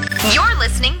You're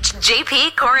listening to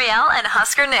JP, Coryelle, and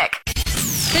Husker Nick.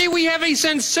 Hey, we have a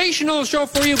sensational show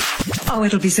for you. Oh,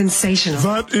 it'll be sensational.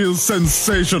 That is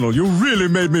sensational. You really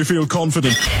made me feel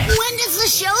confident. When does the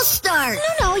show start?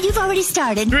 No, you've already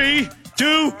started. 3,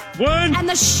 2, 1. And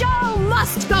the show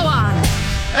must go on.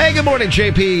 Hey, good morning,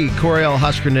 JP, Coryelle,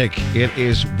 Husker Nick. It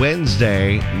is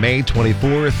Wednesday, May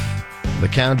 24th. The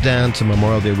countdown to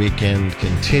Memorial Day weekend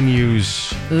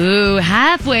continues. Ooh,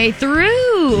 halfway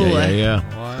through. Yeah.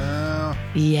 Wow.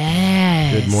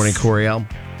 Yes. Good morning, Coryelle.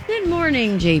 Good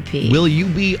morning, JP. Will you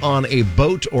be on a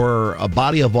boat or a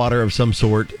body of water of some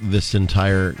sort this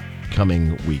entire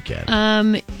coming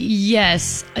weekend?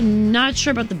 Yes. I'm not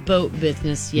sure about the boat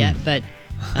business yet, but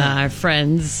our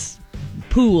friend's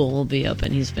pool will be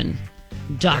open. He's been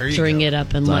doctoring it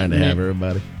up and Time to have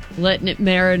everybody. letting it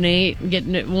marinate,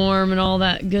 getting it warm and all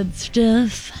that good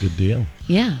stuff. Good deal.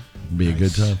 Yeah. Be a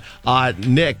good time.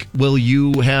 Nick, will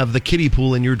you have the kiddie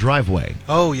pool in your driveway?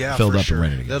 Oh yeah, filled for up sure.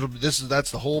 and ready to go.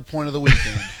 That's the whole point of the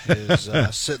weekend is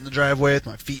sit in the driveway with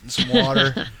my feet in some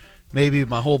water, maybe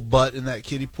my whole butt in that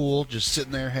kiddie pool, just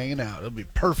sitting there hanging out. It'll be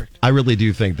perfect. I really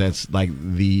do think that's like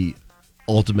the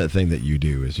ultimate thing that you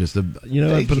do is just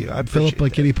fill up a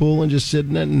kiddie pool and just sit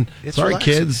in it. And It's sorry,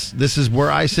 relaxing. kids, this is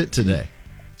where I sit today.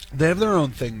 They have their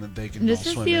own thing that they can This all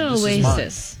is swim the in. This is mine.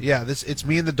 oasis. Yeah, it's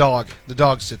me and the dog. The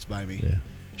dog sits by me. Yeah.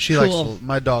 She Cool.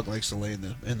 my dog likes to lay in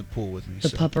the pool with me. The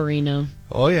pupperino.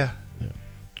 Oh yeah.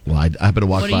 Well, I happen to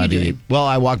walk What are by you the doing?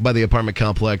 I walked by the apartment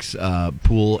complex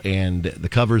pool and the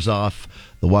cover's off.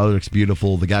 The water looks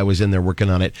beautiful. The guy was in there working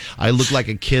on it. I look like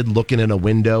a kid looking in a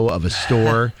window of a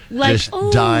store, just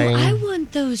dying I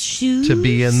want those shoes. to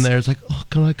be in there. It's like, oh,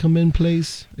 can I come in,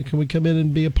 please? Can we come in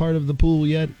and be a part of the pool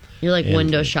yet? You're like And-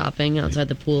 window shopping outside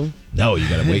the pool. No, you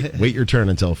got to wait your turn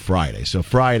until Friday. So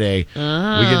Friday, we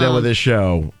get done with this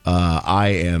show, I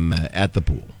am at the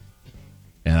pool.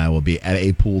 And I will be at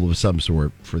a pool of some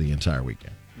sort for the entire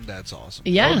weekend. That's awesome.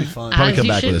 Yeah. That'll be fun. Probably As come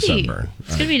you back with a should be. sunburn. It's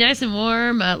going to be nice and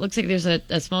warm. It looks like there's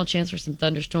a small chance for some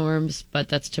thunderstorms, but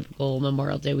that's typical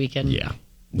Memorial Day weekend Yeah.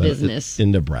 business. In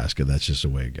Nebraska, that's just the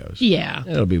way it goes. Yeah.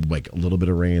 It'll be like a little bit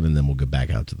of rain, and then we'll go back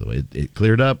out to the. It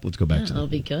cleared up. Let's go back to That'll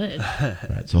the. be good.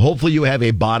 Right. So hopefully you have a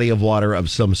body of water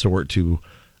of some sort to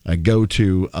go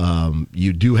to.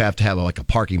 You do have to have like a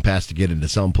parking pass to get into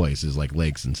some places like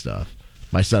lakes and stuff.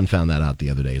 My son found that out the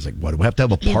other day. He's like, "What? Do we have to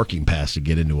have a parking pass to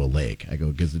get into a lake?" I go,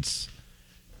 "Because it's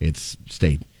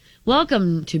state."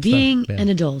 Welcome to being yeah. an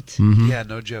adult. Mm-hmm. Yeah,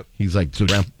 no joke. He's like, "So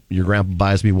your grandpa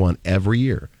buys me one every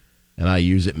year, and I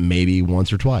use it maybe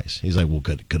once or twice." He's like, "Well,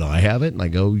 could I have it?" And I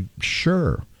go,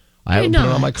 "Sure." I haven't put it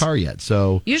on my car yet,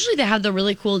 so Usually they have the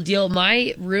really cool deal.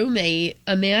 My roommate,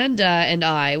 Amanda, and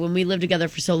I, when we lived together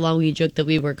for so long, we joked that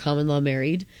we were common law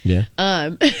married. yeah.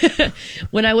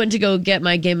 When I went to go get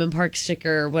my Game and Park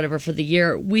sticker or whatever for the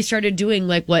year, we started doing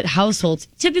like what households,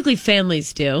 typically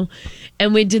families do.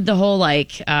 And we did the whole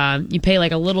like, you pay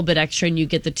like a little bit extra and you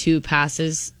get the 2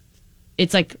 passes.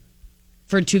 It's like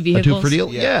for 2 A vehicles. 2 for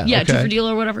deal? Yeah. Yeah, okay. 2 for deal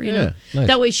or whatever, you know. nice.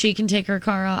 That way she can take her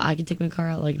car out, I can take my car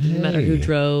out, like, no matter who Hey.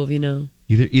 drove, you know.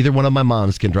 Either one of my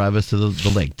moms can drive us to the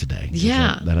lake today.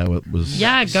 Yeah. That how it was.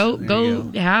 Yeah, go you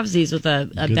halvesies with a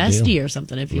Good bestie deal. or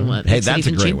something if you want. Hey, It's that's a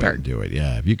even great cheaper. way to do it.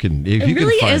 Yeah, if you can. If It you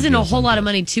really can find isn't a deals whole on lot of deals.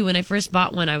 money, too. When I first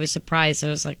bought one, I was surprised. I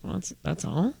was like, well, that's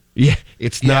all? Yeah,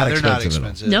 it's not they're expensive. not at all.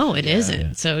 expensive. No, it Yeah. isn't.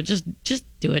 Yeah. So just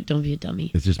do it. Don't be a dummy.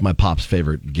 It's just my pop's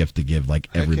favorite gift to give, like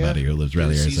Heck everybody yeah. who lives Get around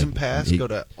a here. It's season like, pass, he, go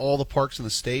to all the parks in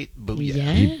the state. Booyah.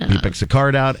 Yeah. he picks a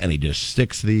card out and he just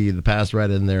sticks the pass right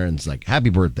in there and it's like Happy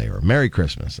Birthday or Merry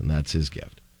Christmas, and that's his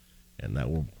gift. And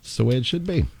that's the way it should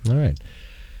be. All right,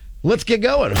 let's get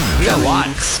going. We got a lot.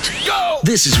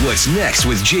 This is what's next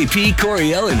with JP,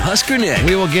 Coryelle, and Husker Nick.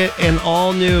 We will get an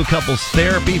all-new couples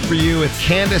therapy for you with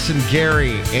Candace and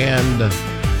Gary, and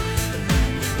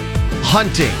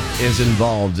hunting is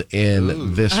involed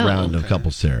in this round of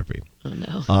couples therapy. Oh,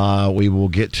 no. We will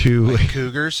get to...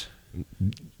 Cougars.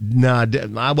 Well, I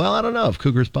don't know if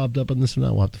cougars popped up on this or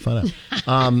not. We'll have to find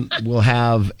out. We'll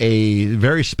have a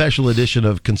very special edition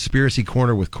of Conspiracy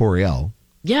Corner with Coryelle.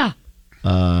 Yeah.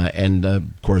 And, of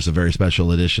course, a very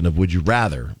special edition of Would You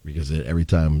Rather, because every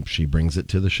time she brings it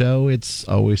to the show, it's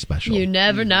always special. You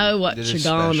never know what It you're is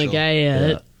going to special.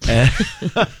 get.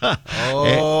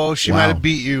 Oh, she Wow. might have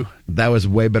beat you. That was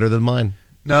way better than mine.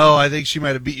 No, I think she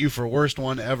might have beat you for worst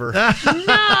one ever.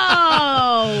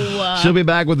 No! She'll be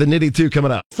back with the Nitty 2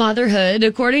 coming up. Fatherhood,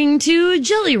 according to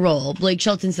Jelly Roll. Blake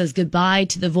Shelton says goodbye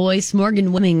to The Voice,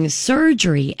 Morgan Wemming,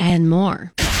 surgery, and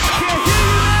more.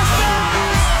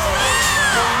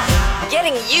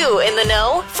 Getting you in the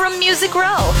know from Music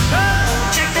Row.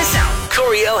 Check this out.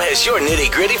 Coryelle has your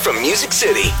nitty gritty from Music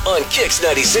City on Kix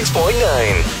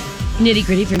 96.9. Nitty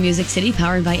Gritty from Music City,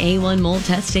 powered by A1 Mold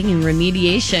Testing and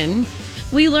Remediation.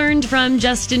 We learned from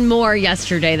Justin Moore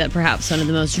yesterday that perhaps one of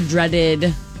the most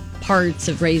dreaded parts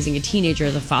of raising a teenager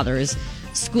as a father is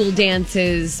school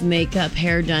dances, makeup,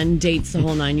 hair done, dates, the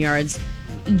whole 9 yards.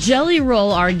 Jelly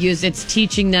Roll argues it's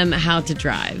teaching them how to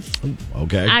drive.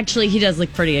 Okay. Actually, he does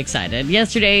look pretty excited.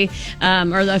 Yesterday,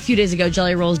 or a few days ago,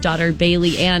 Jelly Roll's daughter,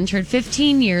 Bailey Ann, turned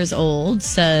 15 years old.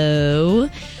 So,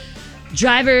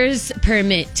 driver's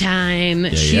permit time.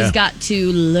 She's got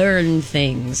to learn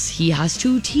things. He has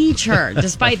to teach her,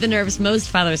 despite the nerves most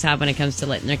fathers have when it comes to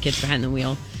letting their kids behind the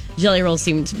wheel. Jelly Roll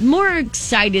seemed more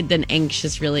excited than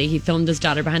anxious, really. He filmed his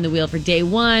daughter behind the wheel for day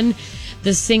one.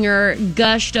 The singer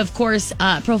gushed, of course.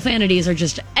 Profanities are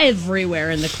just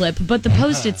everywhere in the clip, but the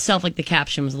post itself, like the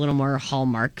caption, was a little more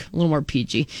Hallmark, a little more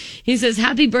PG. He says,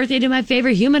 "Happy birthday to my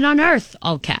favorite human on earth,"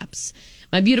 all caps.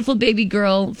 "My beautiful baby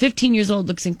girl, 15 years old,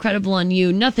 looks incredible on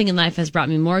you. Nothing in life has brought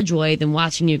me more joy than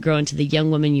watching you grow into the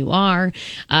young woman you are."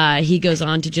 He goes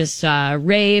on to just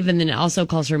rave, and then also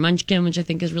calls her Munchkin, which I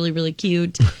think is really, really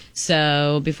cute.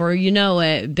 So before you know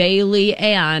it, Bailey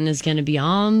Ann is going to be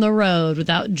on the road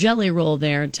without Jelly Roll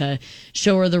there to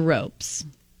show her the ropes.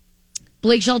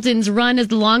 Blake Shelton's run as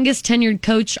the longest tenured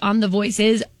coach on The Voice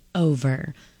is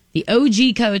over. The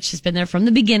OG coach has been there from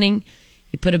the beginning.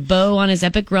 He put a bow on his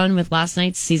epic run with last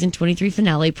night's season 23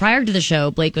 finale. Prior to the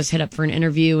show, Blake was hit up for an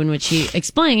interview in which he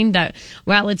explained that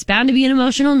while it's bound to be an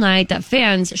emotional night, that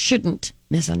fans shouldn't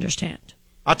misunderstand.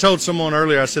 I told someone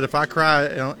earlier, I said, if I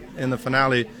cry in the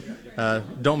finale,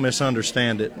 don't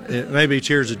misunderstand it. It may be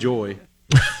tears of joy.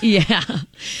 Yeah.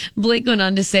 Blake went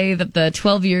on to say that the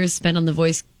 12 years spent on The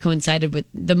Voice coincided with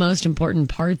the most important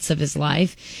parts of his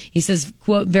life. He says,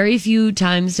 quote, "Very few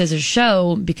times does a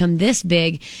show become this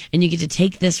big and you get to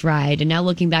take this ride. And now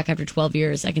looking back after 12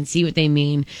 years, I can see what they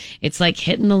mean. It's like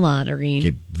hitting the lottery."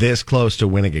 Get this close to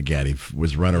winning again. He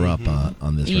was runner-up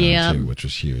on this round, too, which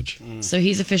was huge. So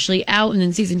he's officially out. And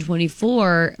then season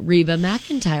 24, Reba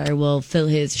McEntire will fill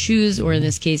his shoes, or in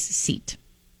this case, seat.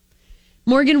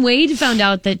 Morgan Wade found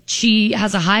out that she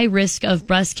has a high risk of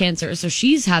breast cancer, so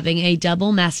she's having a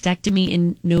double mastectomy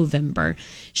in November.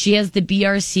 She has the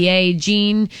BRCA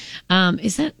gene.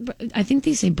 I think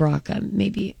they say BRCA,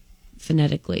 maybe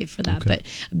phonetically for that, but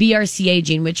BRCA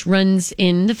gene, which runs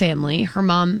in the family. Her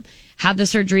mom had the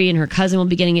surgery and her cousin will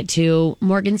be getting it too.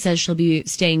 Morgan says she'll be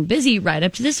staying busy right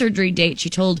up to the surgery date. She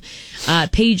told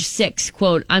Page 6,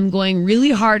 quote, "I'm going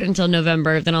really hard until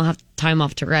November, then I'll have time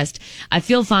off to rest. I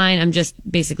feel fine. I'm just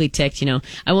basically ticked,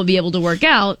 I won't be able to work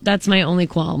out. That's my only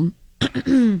qualm."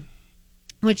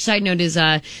 Which, side note, is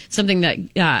something that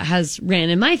has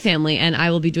ran in my family, and I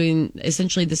will be doing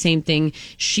essentially the same thing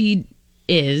she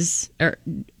is, or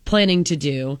planning to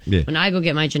do when I go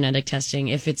get my genetic testing.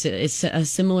 If it's a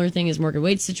similar thing as Morgan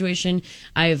Wade's situation,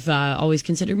 I've always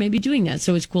considered maybe doing that.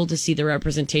 So it's cool to see the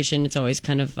representation. It's always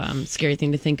kind of scary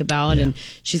thing to think about. And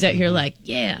she's out here like,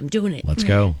 yeah, I'm doing it. Let's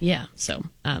go. Yeah. So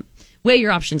weigh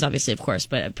your options, obviously, of course,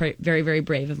 but very, very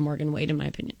brave of Morgan Wade, in my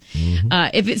opinion.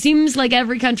 If it seems like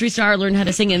every country star learned how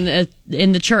to sing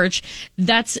in the church,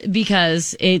 that's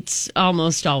because it's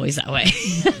almost always that way.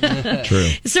 True.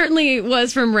 It certainly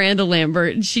was from Miranda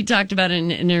Lambert. She talked about in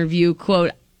an interview,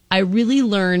 quote, "I really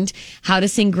learned how to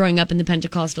sing growing up in the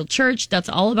Pentecostal church. That's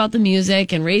all about the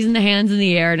music and raising the hands in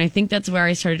the air. And I think that's where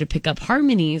I started to pick up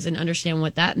harmonies and understand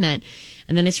what that meant.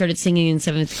 And then I started singing in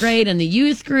 7th grade in the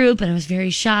youth group, and I was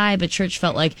very shy, but church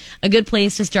felt like a good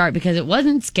place to start because it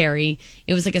wasn't scary.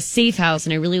 It was like a safe house,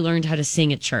 and I really learned how to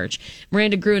sing at church."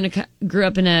 Miranda grew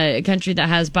up in a country that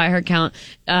has, by her count,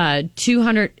 a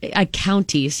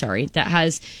county that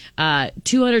has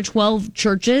 212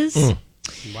 churches.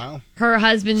 Wow. Her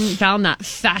husband found that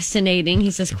fascinating.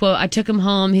 He says, quote, "I took him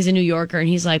home. He's a New Yorker." And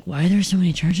he's like, "Why are there so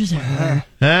many churches everywhere?"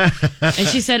 And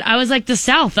she said, "I was like the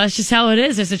South. That's just how it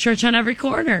is. There's a church on every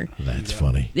corner." That's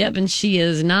funny. Yep, and she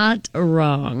is not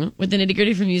wrong. With the nitty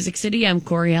gritty from Music City, I'm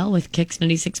Coryelle with Kicks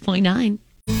 96.9.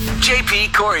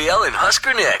 JP, Coryelle, and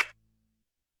Husker Nick.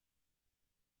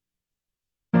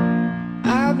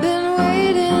 I've been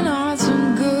waiting on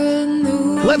some good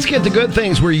news. Let's get to good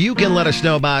things where you can let us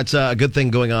know about a good thing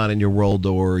going on in your world,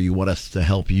 or you want us to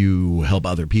help you help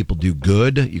other people do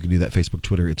good. You can do that Facebook,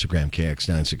 Twitter, Instagram,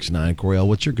 KX969. Coryelle,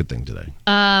 what's your good thing today?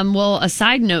 Well, a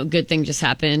side note, good thing just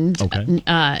happened. Okay.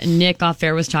 Nick off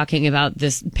air was talking about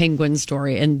this penguin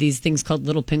story, and these things called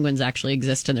little penguins actually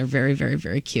exist, and they're very, very,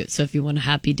 very cute. So if you want a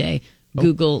happy day,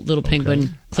 Google little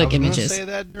penguin, click images. I was going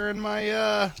to say that during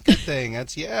my good thing.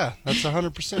 That's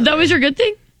 100%. That was your good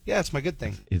thing? Yeah, it's my good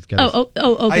thing. Okay.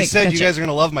 I said gotcha. you guys are going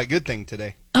to love my good thing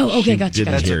today. Oh, okay, She gotcha.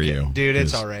 didn't hear you. Dude,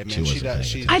 it's 'cause all right, man. she She wasn't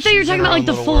does. paying She, I thought you were she's talking in her about like own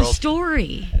the little full world.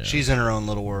 story. She's in her own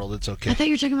little world. It's okay. I thought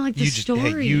you were talking about like the you just, story.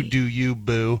 Hey, you do you,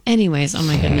 boo. Anyways, oh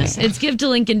my goodness. It's Give to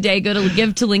Lincoln Day. Go to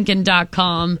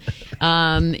givetolincoln.com.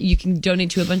 You can donate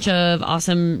to a bunch of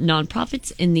awesome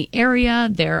nonprofits in the area.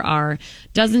 There are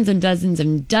dozens and dozens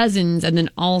and dozens. And then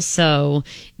also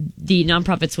the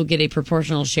nonprofits will get a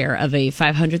proportional share of a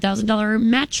 $500,000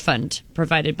 match fund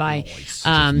provided by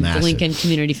the massive. Lincoln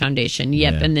Community Foundation.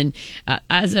 Yep. Yeah. And then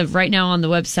as of right now on the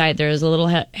website, there's a little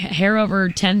hair over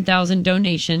 10,000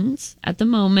 donations at the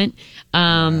moment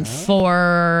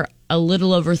for a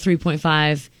little over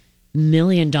 $3.5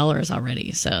 million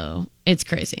already. So it's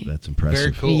crazy. That's impressive.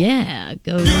 Very cool. Yeah,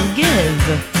 go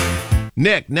give.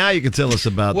 Nick, now you can tell us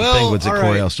about the penguins that all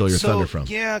right. Coryelle stole your So, thunder from.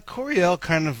 Yeah, Coryelle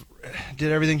kind of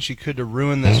did everything she could to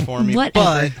ruin this for me.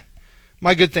 Whatever. But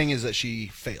my good thing is that she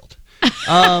failed.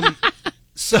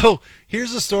 So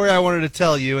here's the story I wanted to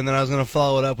tell you, and then I was going to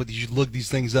follow it up with you should look these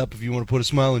things up if you want to put a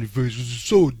smile on your face. This is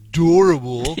so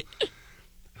adorable.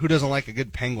 Who doesn't like a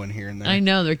good penguin here and there? I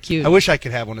know, they're cute. I wish I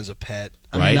could have one as a pet.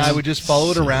 I mean, Right? I would just follow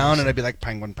it around, and I'd be like,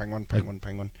 penguin, penguin, penguin,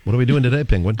 penguin. What are we doing today,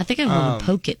 penguin? I think I want to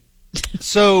poke it.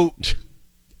 So,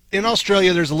 in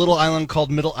Australia, there's a little island called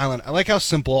Middle Island. I like how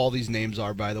simple all these names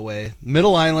are, by the way.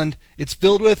 Middle Island, it's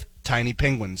filled with tiny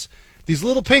penguins. These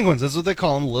little penguins, that's what they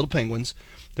call them, little penguins.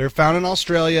 They're found in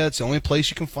Australia. It's the only place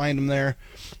you can find them there.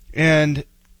 And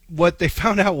what they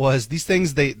found out was these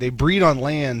things, they breed on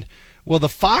land. Well, the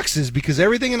foxes, because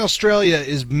everything in Australia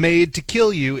is made to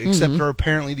kill you, except for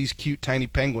apparently these cute tiny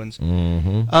penguins.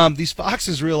 These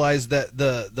foxes realized that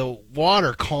the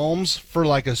water calms for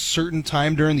like a certain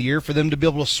time during the year for them to be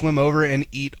able to swim over and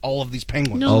eat all of these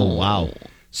penguins. No. Oh, wow.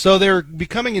 So they're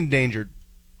becoming endangered.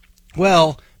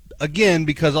 Well, again,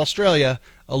 because Australia,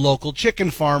 a local chicken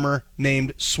farmer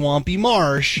named Swampy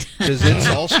Marsh, because it's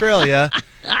Australia,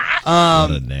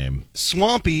 What a name.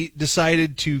 Swampy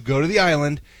decided to go to the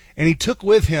island, and he took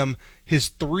with him his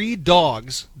 3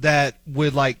 dogs that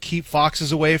would like keep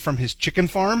foxes away from his chicken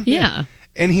farm. Yeah.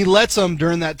 And he lets them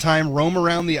during that time roam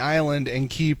around the island and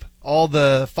keep all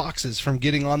the foxes from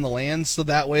getting on the land, so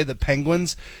that way the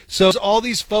penguins. So there's all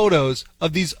these photos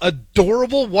of these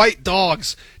adorable white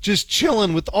dogs just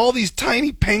chilling with all these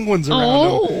tiny penguins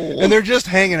around them, and they're just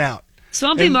hanging out.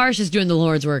 Swampy Marsh is doing the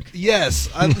Lord's work. Yes.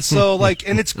 So, like,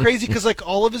 and it's crazy because, like,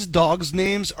 all of his dogs'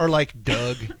 names are, like,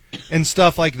 Doug and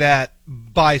stuff like that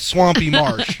by Swampy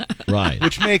Marsh. Right.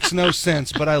 Which makes no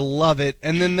sense, but I love it.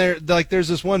 And then there's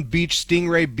this one beach,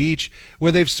 Stingray Beach,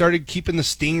 where they've started keeping the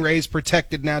stingrays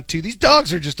protected now, too. These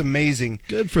dogs are just amazing.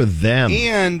 Good for them.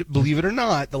 And, believe it or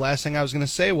not, the last thing I was going to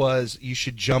say was you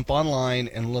should jump online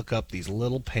and look up these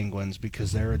little penguins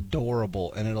because they're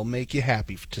adorable, and it'll make you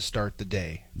happy to start the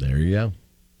day. There you go.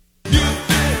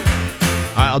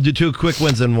 I'll do 2 quick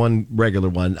ones and 1 regular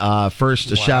one.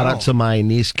 First, a shout out to my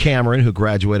niece Cameron, who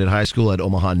graduated high school at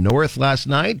Omaha North last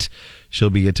night. She'll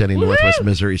be attending Northwest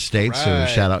Missouri State, so Right.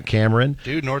 shout out Cameron.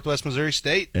 Dude, Northwest Missouri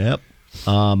State. Yep.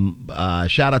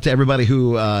 Shout out to everybody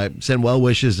who sent well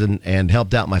wishes and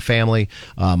helped out my family.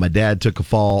 My dad took a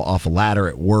fall off a ladder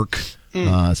at work.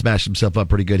 Smashed himself up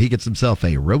pretty good. He gets himself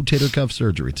a rotator cuff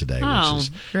surgery today, Oh, which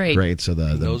is great. So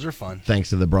Those are fun.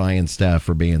 Thanks to the Bryan staff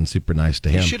for being super nice to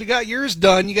You him. should have got yours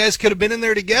done. You guys could have been in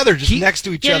there together, just next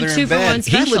to each Get a other 2 in for 1 bed.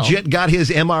 special. He legit got his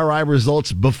MRI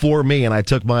results before me, and I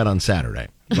took mine on Saturday.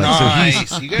 Nice.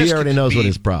 So You guys he already could knows what be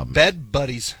his problem. Bed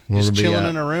buddies, We're just gonna be, chilling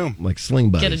in a room. like sling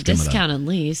buddies. Get a coming up. discount at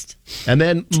least. And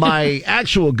then my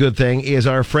actual good thing is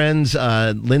our friends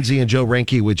Lindsay and Joe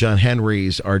Renke with John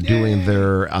Henry's are doing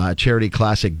their charity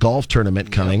classic golf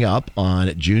tournament coming up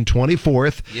on June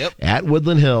 24th at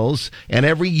Woodland Hills. And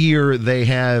every year they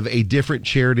have a different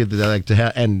charity that they like to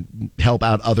have and help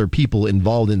out other people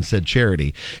involved in said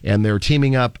charity. And they're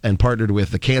teaming up and partnered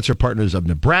with the Cancer Partners of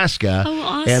Nebraska. Oh,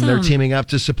 awesome. And they're teaming up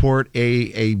to support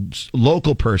a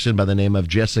local person by the name of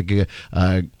Jessica.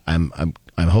 I'm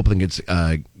hoping it's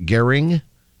Gehring.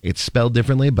 It's spelled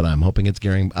differently, but I'm hoping it's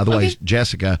Gehring. Otherwise,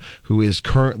 Jessica, who is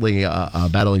currently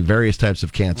battling various types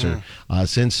of cancer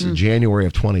since January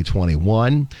of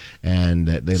 2021, and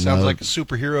they Sounds like a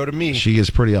superhero to me. She is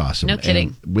pretty awesome. No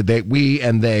kidding.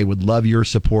 And they would love your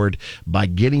support by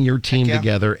getting your team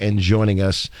together and joining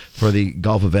us for the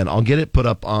golf event. I'll get it put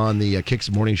up on the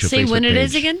Kicks Morning Show Say Facebook when it page.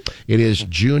 is again? It is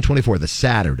June 24th, a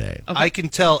Saturday. I can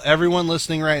tell everyone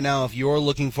listening right now, if you're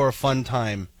looking for a fun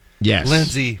time, Yes.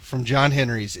 Lindsay from John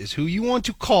Henry's is who you want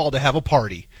to call to have a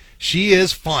party. She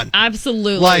is fun.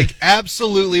 Absolutely. Like,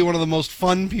 absolutely one of the most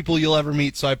fun people you'll ever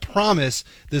meet. So I promise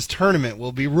this tournament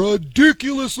will be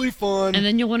ridiculously fun. And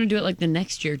then you'll want to do it like the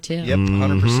next year, too. Yep,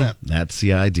 100%. That's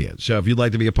the idea. So if you'd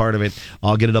like to be a part of it,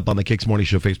 I'll get it up on the Kicks Morning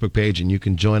Show Facebook page, and you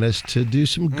can join us to do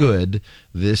some good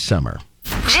this summer.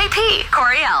 JP,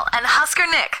 Coryelle, and Husker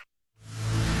Nick.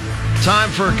 Time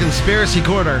for Conspiracy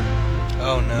Corner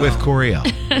Oh, no. with Coryelle.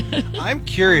 I'm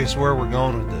curious where we're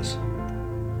going with this.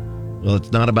 Well,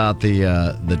 it's not about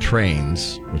the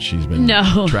trains, which she's been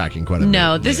tracking quite a bit.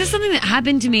 No, this is something that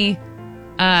happened to me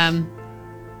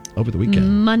over the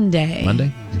weekend. Monday.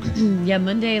 Monday? Yeah,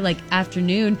 Monday, like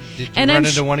afternoon. Did you run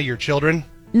into one of your children?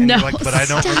 And No, you're like, but I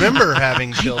don't remember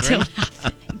having children.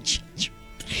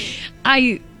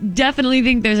 I definitely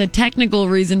think there's a technical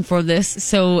reason for this.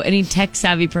 So any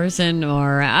tech-savvy person,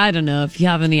 or I don't know, if you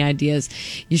have any ideas,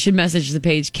 you should message the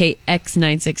page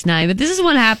KX969. But this is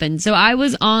what happened. So I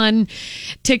was on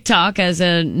TikTok, as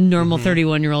a normal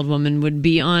 31-year-old woman would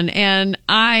be on, and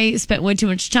I spent way too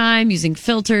much time using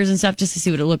filters and stuff just to see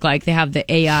what it looked like. They have the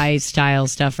AI style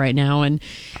stuff right now, and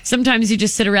sometimes you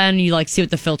just sit around and you like see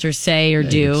what the filters say or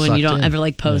do, and you don't ever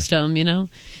like post them, you know?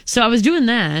 So I was doing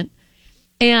that.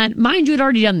 And mind you, had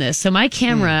already done this, so my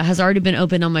camera has already been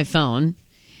open on my phone.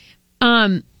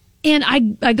 And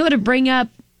I go to bring up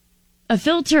a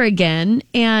filter again,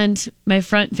 and my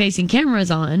front-facing camera is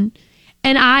on,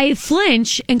 and I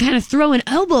flinch and kind of throw an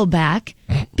elbow back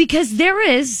because there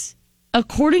is,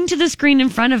 according to the screen in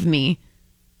front of me,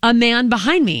 a man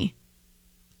behind me,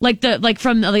 like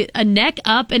from a neck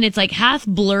up, and it's like half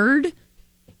blurred.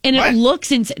 And it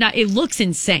looks insane. It looks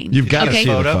insane. You've got to see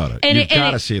the photo. You've got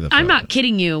to see the photo. I'm not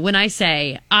kidding you when I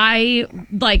say I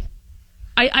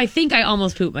think I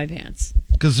almost pooped my pants.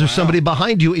 Because there's somebody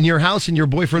behind you in your house and your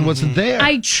boyfriend wasn't there.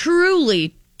 I truly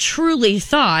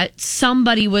thought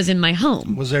somebody was in my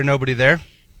home. Was there nobody there?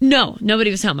 No,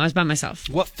 nobody was home. I was by myself.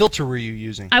 What filter were you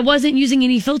using? I wasn't using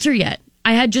any filter yet.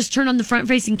 I had just turned on the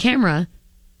front-facing camera.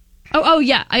 Oh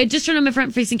yeah, I had just turned on my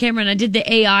front-facing camera and I did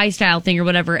the AI style thing or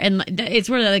whatever, and it's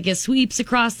where like it sweeps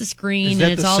across the screen. Is that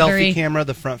and it's the all selfie camera?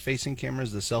 The front-facing camera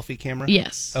is the selfie camera.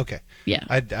 Yes. Okay. Yeah.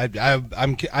 I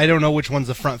don't know which one's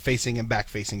the front-facing and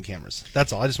back-facing cameras.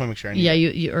 That's all. I just want to make sure I know.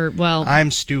 Yeah,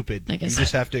 I'm stupid. I guess. You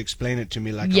just have to explain it to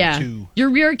me like I'm two. Your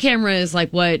rear camera is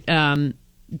like what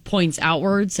points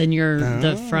outwards, and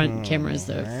the front camera is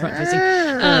the front facing.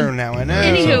 Now I know.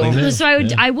 Anywho, so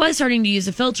I was starting to use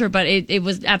a filter, but it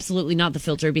was absolutely not the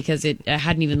filter because it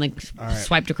hadn't even like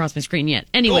swiped across my screen yet.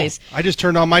 Anyways, I just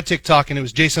turned on my TikTok and it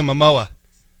was Jason Momoa.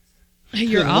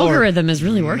 Your algorithm is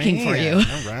really working for you.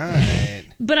 All right.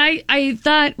 But I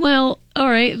thought, well, all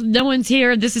right, no one's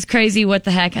here. This is crazy. What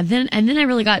the heck? And then I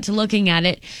really got to looking at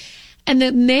it, and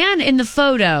the man in the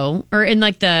photo, or in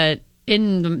like the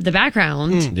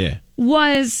background,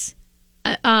 was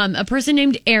a person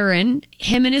named Aaron.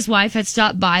 Him and his wife had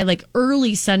stopped by like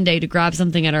early Sunday to grab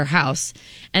something at our house,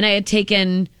 and I had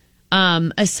taken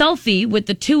a selfie with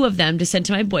the two of them to send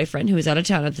to my boyfriend, who was out of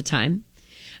town at the time.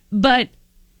 But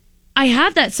I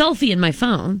have that selfie in my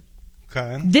phone.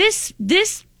 Okay. This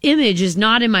image is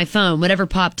not in my phone, whatever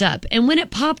popped up. And when it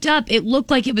popped up, it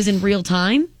looked like it was in real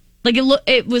time. Like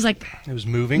it was like it was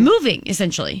moving,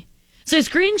 essentially. So I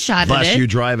screenshotted Bless it you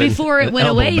driving before it went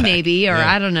away, back. maybe, or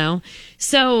I don't know.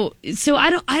 So I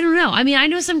don't know. I mean, I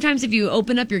know sometimes if you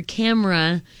open up your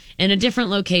camera in a different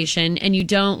location and you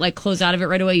don't like close out of it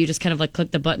right away, you just kind of like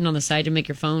click the button on the side to make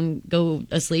your phone go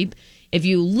asleep. If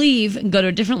you leave and go to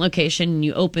a different location and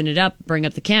you open it up, bring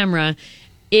up the camera,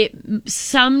 it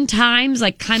sometimes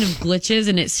like kind of glitches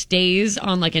and it stays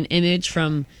on like an image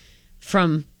from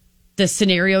the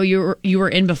scenario you were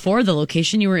in before, the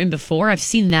location you were in before. I've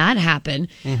seen that happen.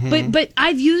 But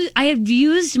I have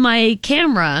used my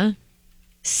camera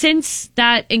since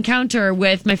that encounter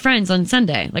with my friends on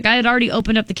Sunday. Like I had already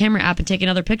opened up the camera app and taken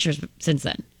other pictures since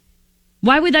then.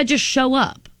 Why would that just show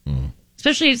up?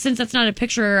 Especially since that's not a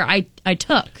picture I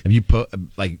took. Have you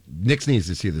like Nick needs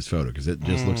to see this photo because it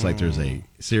just looks like there's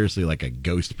seriously like a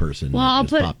ghost person. Well, I'll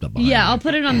popped up behind I'll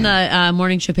put it on the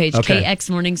morning show page, Okay.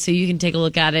 KX Morning, so you can take a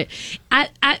look at it.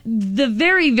 At the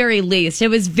very, very least, it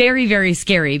was very, very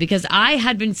scary because I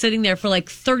had been sitting there for like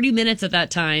 30 minutes at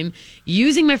that time,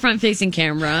 using my front-facing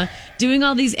camera, doing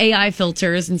all these AI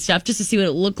filters and stuff just to see what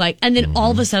it looked like, and then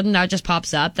all of a sudden that just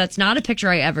pops up. That's not a picture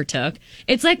I ever took.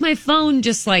 It's like my phone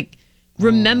just like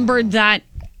remembered that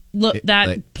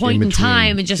point in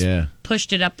time and just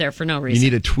pushed it up there for no reason.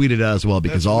 You need to tweet it as well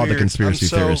because That's all the weird. conspiracy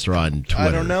theorists are on Twitter. I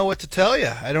don't know what to tell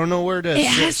you. I don't know where to It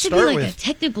has to start be like with. a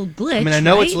technical glitch. I mean, I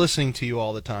know right? it's listening to you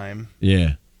all the time.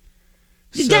 Yeah.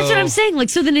 That's what I'm saying. Like,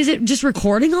 so then is it just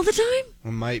recording all the time?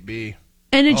 It might be.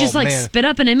 And it just man. spit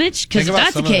up an image? Because if Think about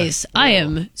that's the some of case, I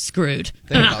am screwed.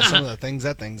 Think about some of the things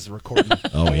that thing's recording.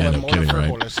 Oh, yeah, no kidding,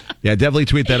 right? Yeah, definitely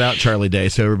tweet that out, Charlie Day,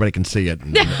 so everybody can see it.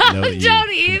 And know that Don't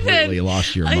you even. completely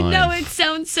lost your mind. I know it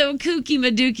sounds so kooky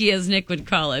madooky, as Nick would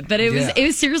call it, but it was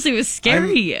seriously, it was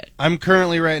scary. I'm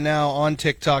currently right now on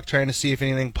TikTok trying to see if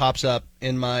anything pops up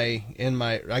in my.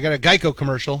 I got a Geico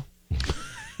commercial.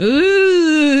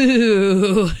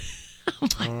 Ooh. Oh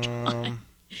my God.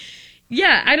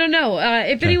 Yeah, I don't know.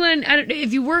 If anyone,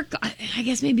 if you work, I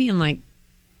guess maybe in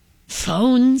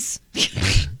phones.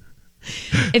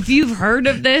 If you've heard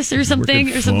of this or something,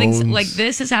 like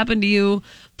this has happened to you,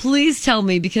 please tell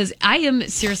me, because I am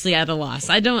seriously at a loss.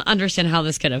 I don't understand how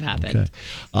this could have happened.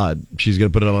 Okay. She's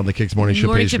going to put it on the Kicks Morning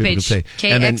Show page.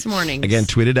 KX Mornings. Again,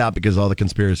 tweet it out, because all the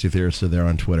conspiracy theorists are there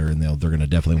on Twitter, and they're going to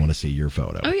definitely want to see your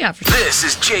photo. Oh, yeah, for sure. This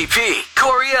is JP,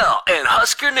 Coryelle, and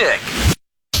Husker Nick.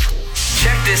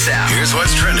 Check this out. Here's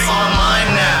what's trending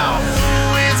online now.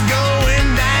 It's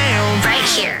going down right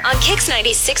here on Kicks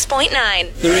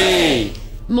 96.9. 3.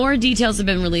 More details have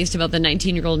been released about the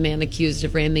 19-year-old man accused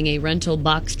of ramming a rental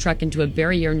box truck into a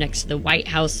barrier next to the White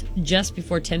House just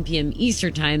before 10 p.m.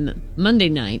 Eastern Time Monday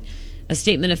night. A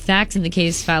statement of facts in the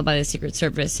case filed by the Secret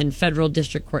Service in federal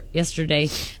district court yesterday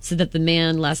said that the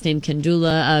man, last name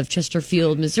Kandula, of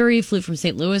Chesterfield, Missouri, flew from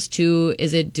St. Louis to,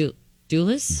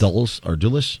 Dulles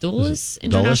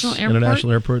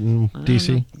International Airport in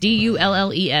D.C. Dulles.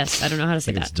 I don't know how to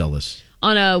say that. It's Dulles.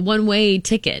 On a one-way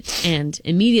ticket, and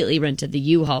immediately rented the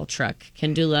U-Haul truck.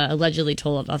 Kandula allegedly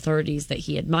told authorities that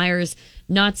he admires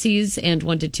Nazis and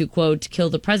wanted to, quote, kill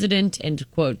the president and,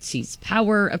 quote, seize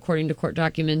power. According to court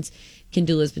documents,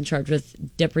 Kandula has been charged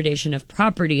with depredation of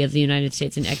property of the United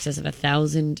States in excess of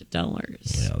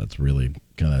 $1,000. Yeah, that's really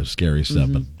kind of scary stuff,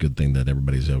 but good thing that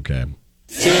everybody's okay.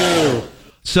 2.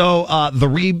 So the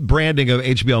rebranding of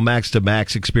HBO Max to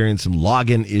Max experienced some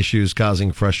login issues,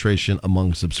 causing frustration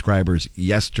among subscribers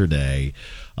yesterday.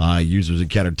 Users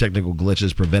encountered technical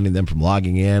glitches preventing them from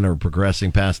logging in or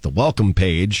progressing past the welcome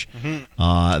page.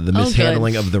 The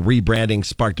mishandling of the rebranding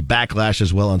sparked backlash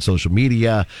as well on social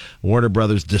media. Warner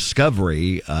Brothers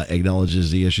Discovery acknowledges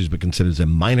the issues but considers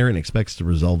them minor and expects to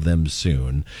resolve them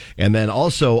soon. And then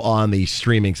also on the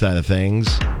streaming side of things,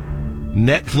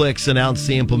 Netflix announced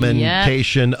the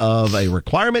implementation of a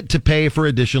requirement to pay for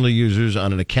additional users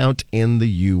on an account in the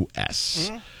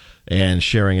U.S. And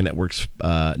sharing a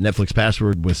Netflix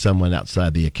password with someone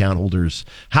outside the account holder's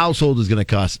household is going to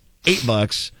cost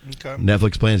 $8. Okay.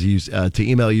 Netflix plans to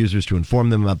email users to inform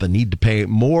them about the need to pay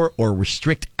more or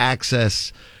restrict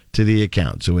access to the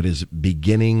account. So it is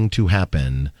beginning to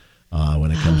happen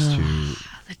when it comes to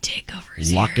the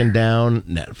takeovers locking down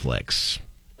Netflix.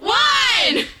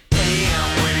 1!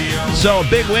 So a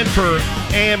big win for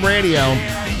AM radio,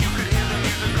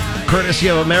 courtesy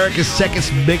of America's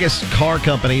second biggest car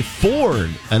company. Ford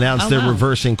announced they're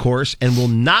reversing course and will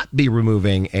not be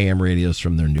removing AM radios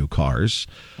from their new cars.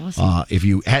 Awesome. If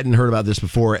you hadn't heard about this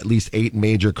before, at least 8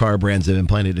 major car brands have been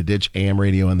planning to ditch AM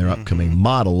radio in their upcoming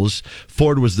models.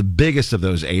 Ford was the biggest of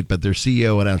those 8, but their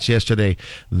CEO announced yesterday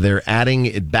they're adding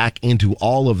it back into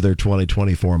all of their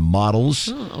 2024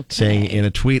 models, saying in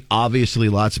a tweet, obviously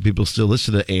lots of people still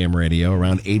listen to AM radio,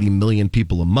 around 80 million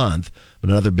people a month. But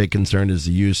another big concern is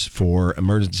the use for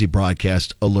emergency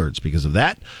broadcast alerts. Because of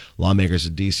that, lawmakers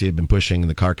in D.C. have been pushing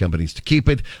the car companies to keep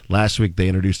it. Last week, they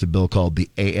introduced a bill called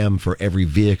the AM for Every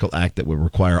Vehicle Act that would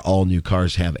require all new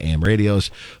cars to have AM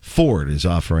radios. Ford is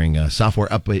offering a software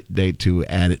update to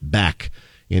add it back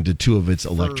into 2 of its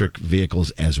electric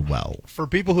vehicles as well. For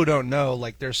people who don't know,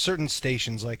 there's certain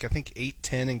stations, I think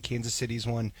 810 in Kansas City's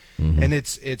one, and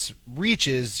it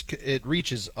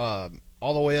reaches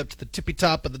all the way up to the tippy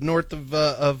top of the north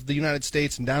of the United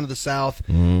States and down to the south,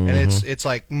 and it's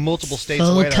like multiple states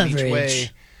away on each way.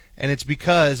 And it's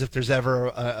because if there's ever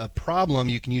a problem,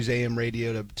 you can use AM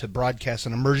radio to broadcast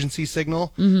an emergency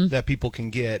signal that people can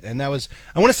get. And that was,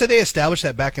 I want to say they established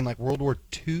that back in World War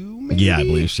II, maybe? Yeah, I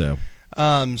believe so.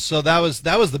 So that was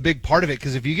the big part of it,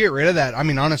 because if you get rid of that,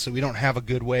 honestly, we don't have a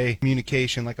good way of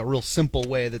communication, a real simple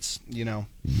way that's,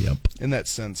 in that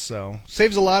sense. So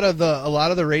saves a lot of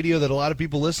the radio that a lot of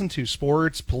people listen to,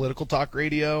 sports, political talk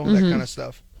radio, that kind of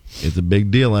stuff. It's a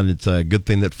big deal, and it's a good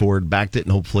thing that Ford backed it,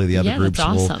 and hopefully the other groups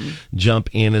will jump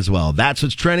in as well. That's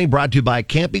what's trending, brought to you by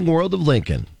Camping World of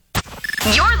Lincoln.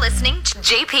 You're listening to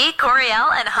JP,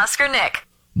 Coryelle, and Husker Nick.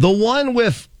 The one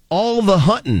with all the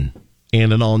hunting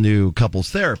and an all-new couples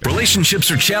therapy. Relationships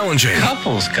are challenging.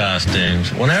 Couples costumes.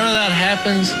 Whenever that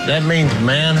happens, that means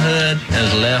manhood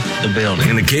has left the building.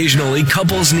 And occasionally,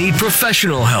 couples need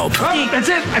professional help. Oh, that's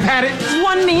it. I've had it.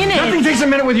 1 minute. Nothing takes a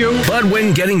minute with you. But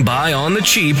when getting by on the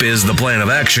cheap is the plan of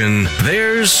action,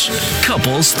 there's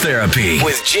couples therapy.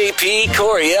 With JP,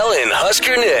 Coryelle, and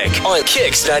Husker Nick on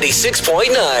Kicks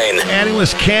 96.9. And it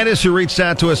was Candace who reached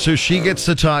out to us, so she gets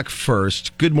to talk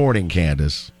first. Good morning,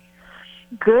 Candace.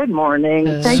 Good morning.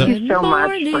 Thank you so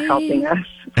much for helping us.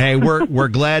 Hey, we're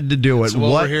glad to do it. That's what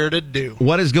we're here to do.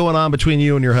 What is going on between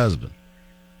you and your husband?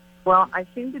 Well, I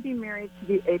seem to be married to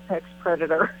the apex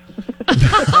predator.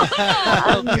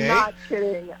 I'm not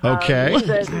kidding. Okay.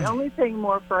 The only thing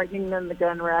more frightening than the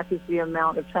gun rack is the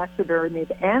amount of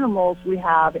taxidermied animals we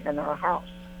have in our house.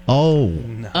 Oh.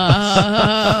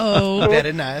 Oh.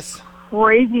 Very nice.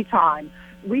 Crazy time.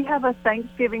 We have a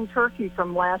Thanksgiving turkey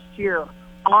from last year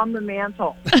on the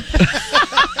mantle.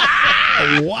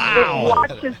 Wow. It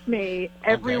watches me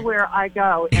everywhere I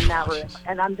go in that room.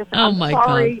 And I'm just, Oh, I'm my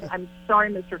sorry. God. I'm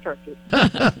sorry, Mr. Turkey.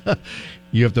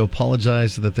 You have to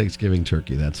apologize to the Thanksgiving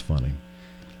turkey. That's funny.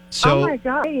 So, Oh, my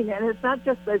God. And it's not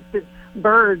just it's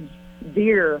birds,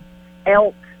 deer,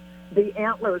 elk, the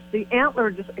antlers. The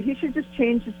antler, he should just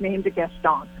change his name to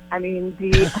Gaston. I mean,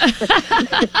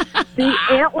 the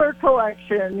antler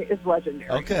collection is legendary.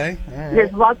 Okay. All right.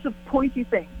 There's lots of pointy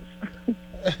things.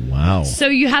 wow. So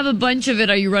you have a bunch of it.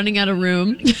 Are you running out of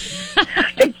room?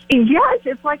 Yes,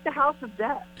 it's like the House of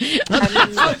Death. I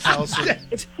mean,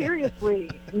 it's seriously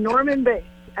Norman based.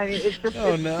 I mean, it's just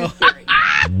it's scary.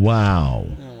 Wow.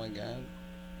 Oh, my God.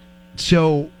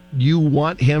 So, you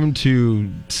want him to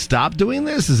stop doing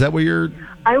this? Is that what you're...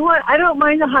 I don't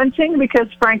mind the hunting because,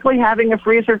 frankly, having a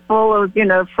freezer full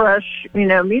of fresh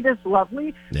meat is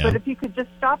lovely. Yeah. But if you could just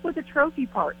stop with the trophy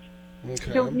part, Okay.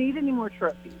 you don't need any more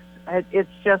trophies. It's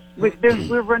just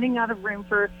we're running out of room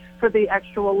for the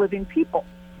actual living people.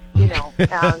 And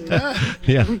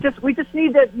Yeah. we just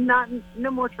need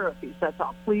no more trophies. That's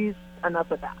all. Please, enough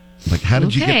of that. Like, how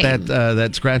did you get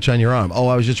that scratch on your arm? Oh,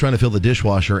 I was just trying to fill the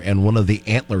dishwasher, and one of the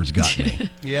antlers got me.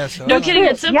 Yes. No kidding.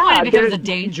 At some point, it becomes a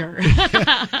danger.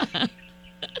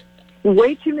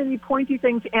 Way too many pointy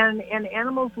things, and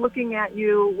animals looking at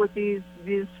you with these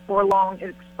forlorn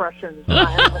expressions.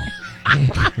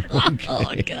 Oh,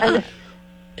 God.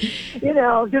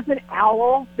 There's an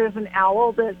owl. There's an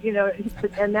owl that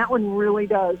and that one really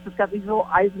does. It's got these little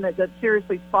eyes in it that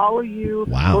seriously follow you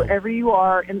wherever you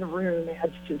are in the room.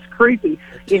 It's just creepy.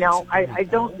 I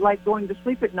don't like going to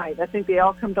sleep at night. I think they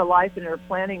all come to life and are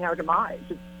planning our demise.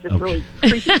 It's just really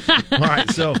creepy. All right,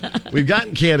 so we've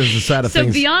gotten Candace's side of So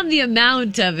things. beyond the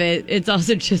amount of it, it's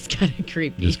also just kind of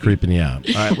creepy. Just creeping you out.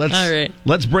 All right,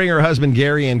 let's bring her husband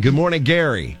Gary in. Good morning,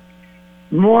 Gary.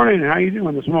 Morning. How you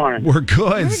doing this morning? We're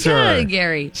good, sir. Good,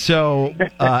 Gary. So,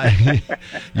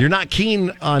 you're not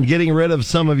keen on getting rid of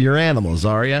some of your animals,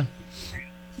 are you?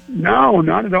 No,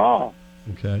 not at all.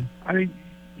 Okay. I mean,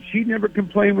 she never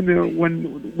complained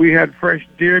when we had fresh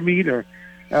deer meat or,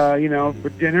 for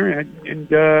dinner.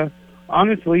 And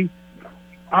honestly,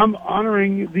 I'm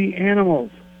honoring the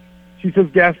animals. She says,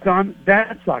 Gaston,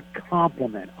 that's a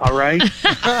compliment, all right?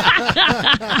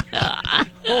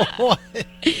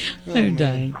 I'm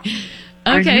dying.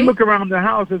 And Okay. you look around the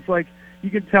house, it's like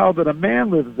you can tell that a man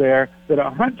lives there, that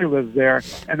a hunter lives there,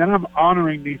 and then I'm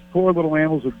honoring these poor little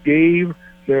animals who gave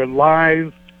their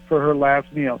lives for her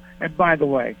last meal. And by the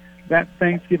way, that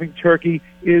Thanksgiving turkey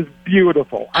is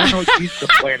beautiful. I know what she's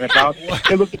complaining about.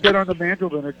 It looks better on the mantle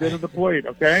than it did on the plate,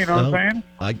 okay? You know what I'm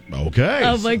saying? Okay.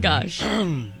 Oh, my gosh.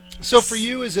 So for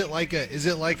you, is it like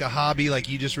a hobby? Like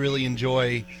you just really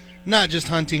enjoy not just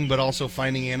hunting, but also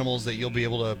finding animals that you'll be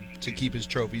able to keep as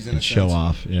trophies in a Show sense?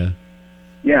 off, yeah.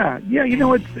 Yeah.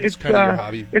 It's kind of your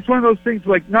hobby. It's one of those things.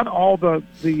 Like not all the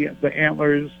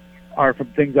antlers are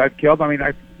from things I've killed. I mean,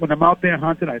 when I'm out there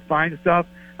hunting, I find stuff.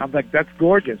 I'm like, that's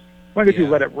gorgeous. What do I do?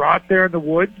 Let it rot there in the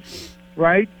woods,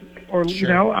 right? Or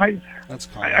Sure. I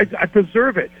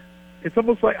preserve it. It's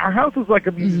almost like our house is like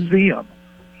a museum.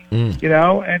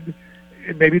 And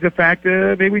maybe the fact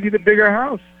maybe we need a bigger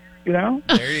house, There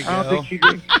you go. I don't think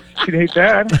she'd hate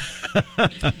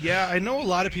that. Yeah, I know a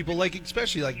lot of people,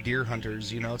 especially deer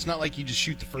hunters, it's not like you just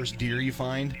shoot the first deer you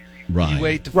find. Right. You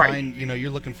wait to find, you're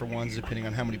looking for ones depending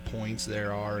on how many points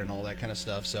there are and all that kind of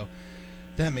stuff. So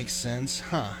that makes sense,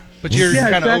 huh? But you're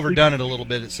kind of overdone it a little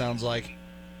bit, it sounds like.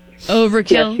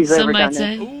 Overkill, she's some overdone might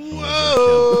say.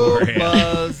 Whoa!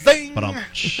 Buzzing!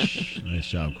 Nice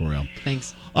job, Coryelle.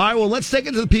 Thanks. All right, well, let's take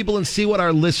it to the people and see what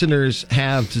our listeners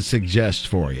have to suggest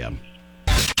for you.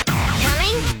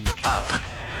 Coming up.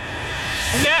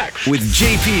 With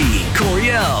JP,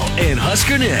 Coryelle, and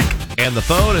Husker Nick. And the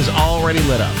phone is already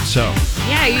lit up. So,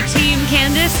 Yeah, you team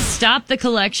Candace, stop the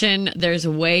collection. There's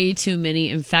way too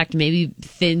many. In fact, maybe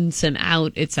thin some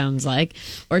out, it sounds like.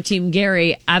 Or team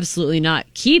Gary, absolutely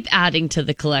not. Keep adding to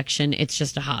the collection. It's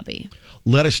just a hobby.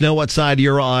 let us know what side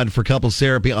you're on for Couples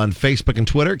Therapy on Facebook and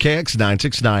Twitter,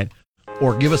 KX969.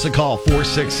 Or give us a call,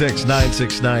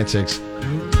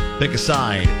 466-9696. Pick a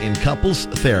side in Couples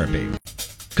Therapy.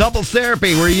 Couples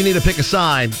Therapy, where you need to pick a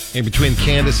side in between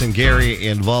Candace and Gary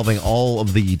involving all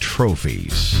of the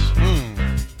trophies.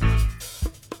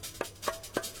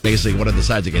 Basically, what are the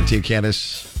sides again? Team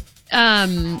Candace?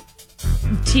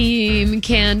 Team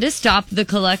Candace, stop the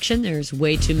collection. There's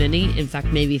way too many. In fact,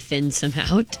 maybe thin some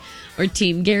out. Or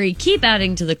Team Gary, keep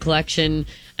adding to the collection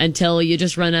until you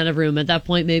just run out of room. At that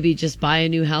point, maybe just buy a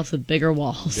new house with bigger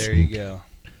walls. There you go.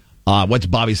 What's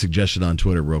Bobby's suggestion on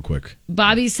Twitter, real quick?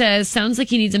 Bobby says, sounds like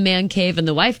he needs a man cave and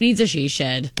the wife needs a she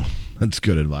shed. That's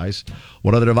good advice.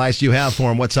 What other advice do you have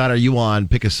for him? What side are you on?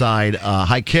 Pick a side.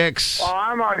 Hi, Kicks. Well,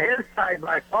 I'm on his side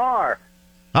by far.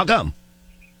 How come?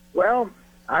 Well,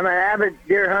 I'm an avid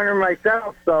deer hunter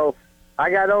myself, so I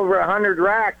got over 100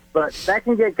 racks, but that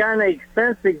can get kind of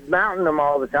expensive mounting them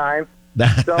all the time.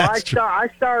 So I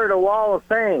started a wall of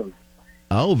fame.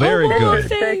 Oh, very good.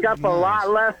 Take up a lot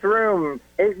less room.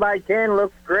 8x10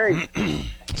 looks great.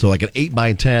 So like an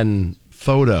 8x10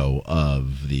 photo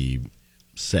of the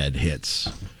said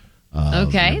hits.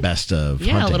 Okay. The best of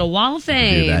Yeah, hunting. a little wall of You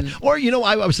can do fame. that. Or,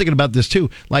 I was thinking about this too.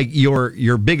 Like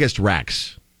your biggest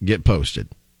racks get posted.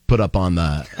 Put up on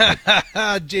the...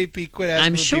 JP, quit asking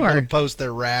I'm for sure. people to post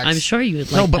their racks. I'm sure you would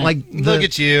like No, but that. like... Look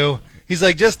at you. He's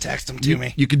like, just text them to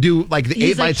me. You could do like the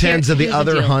He's 8x10s of the here's the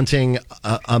other deal. hunting,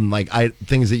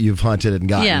 things that you've hunted and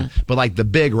gotten. Yeah. But like the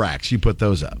big racks, you put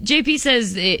those up. JP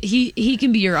says he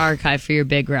can be your archive for your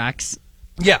big racks.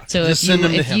 Yeah. So just if send you,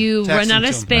 them to if him. you Text run them out to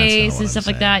of him. space and stuff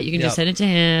like that, you can just send it to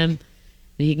him.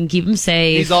 He can keep them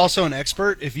safe. He's also an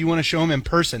expert. If you want to show him in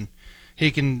person, he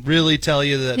can really tell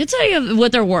you that. He'll tell you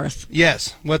what they're worth.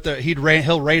 Yes,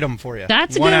 he'll rate them for you.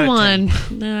 That's a One out good of 10.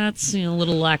 one. That's a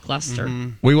little lackluster.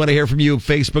 We want to hear from you.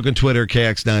 Facebook and Twitter,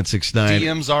 KX969.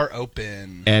 DMs are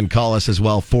open. And call us as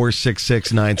well,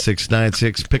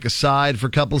 466-9696. Pick a side for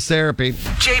Couples Therapy.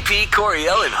 JP,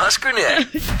 Coryelle, and Husker Nick.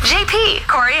 JP,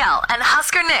 Coryelle, and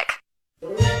Husker Nick.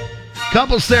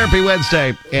 Couples Therapy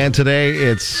Wednesday. And today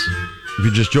it's, if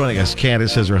you're just joining us,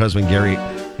 Candace says her husband Gary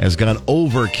has gone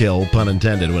overkill, pun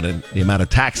intended, with the amount of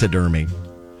taxidermy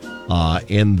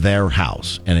in their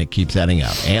house. And it keeps adding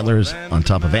up. Antlers on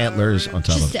top of antlers on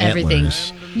top Just of everything.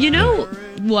 antlers. You know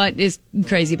what is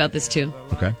crazy about this too?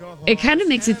 Okay. It kind of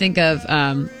makes me think of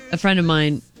a friend of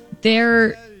mine.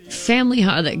 Their family,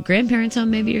 like grandparents'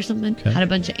 home maybe or something, had a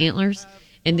bunch of antlers,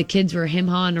 and the kids were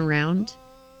him-hawing around,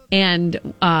 and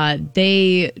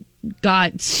they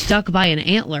got stuck by an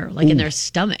antler, like in their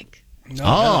stomach.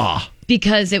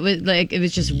 Because it was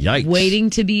just Yikes. waiting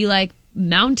to be like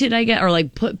mounted, I guess, or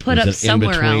like put Was up it in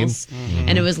somewhere between? else.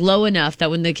 And it was low enough that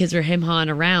when the kids were him-hawing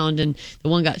around and the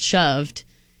one got shoved.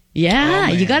 Yeah,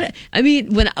 you got it. I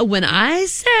mean, when I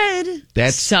said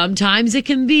sometimes it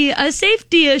can be a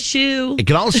safety issue. It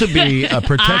can also be a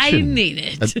protection. I mean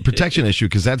it. A protection issue,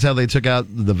 because that's how they took out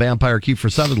the vampire Kiefer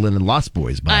Sutherland and Lost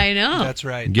Boys. By I know. That's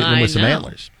right. getting them I with some know.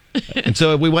 antlers. And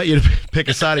so we want you to pick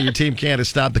a side of your team. Candace,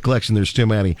 stop the collection. There's too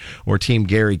many. Or Team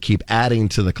Gary, keep adding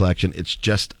to the collection. It's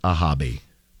just a hobby.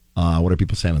 What are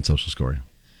people saying on social score?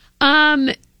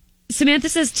 Samantha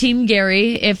says Team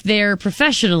Gary, if they're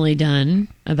professionally done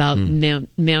about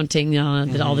mounting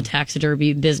all the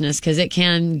taxidermy business, because it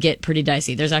can get pretty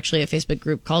dicey. There's actually a Facebook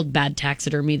group called Bad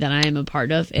Taxidermy that I am a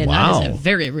part of, and that is a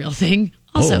very real thing.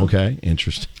 Also, okay.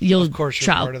 Interesting. You'll Of course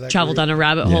you're part of that travel group. down a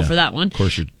rabbit hole for that one. Of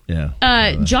course,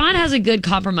 yeah. John has a good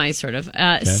compromise, sort of.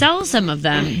 Sell some of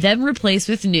them, then replace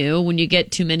with new. When you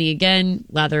get too many again,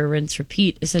 lather, rinse,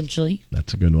 repeat, essentially.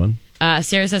 That's a good one.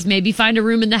 Sarah says maybe find a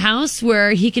room in the house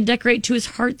where he can decorate to his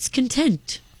heart's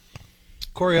content.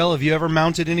 Coryelle, have you ever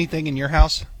mounted anything in your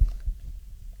house?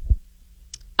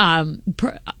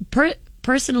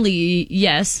 Personally,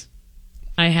 yes,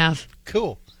 I have.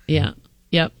 Cool. Yeah.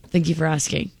 Yep. Thank you for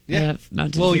asking. Yeah. I have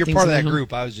mounted a Well, few you're things part of in my that home.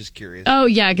 group. I was just curious. Oh,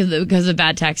 yeah, because of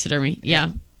bad taxidermy. Yeah.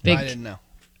 Big, I didn't know.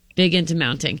 Big into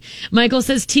mounting. Michael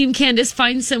says, Team Candace,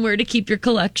 find somewhere to keep your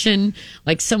collection,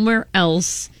 like somewhere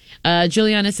else.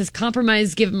 Juliana says,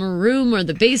 compromise, give him a room or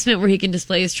the basement where he can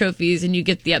display his trophies, and you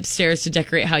get the upstairs to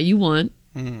decorate how you want.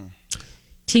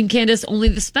 Team Candace, only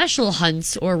the special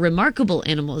hunts or remarkable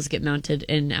animals get mounted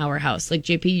in our house. Like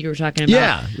JP, you were talking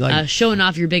about showing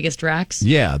off your biggest racks.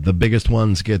 Yeah, the biggest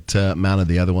ones get mounted.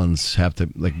 The other ones have to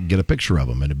get a picture of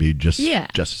them, and it'd be just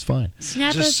as fine.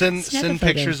 Just send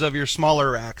pictures of your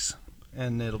smaller racks.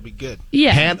 and it'll be good.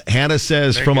 Yeah. Hannah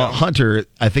says, There you from a go. hunter,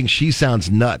 I think she sounds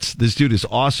nuts. This dude is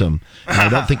awesome. And I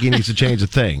don't think he needs to change a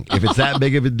thing. If it's that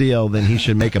big of a deal, then he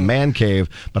should make a man cave,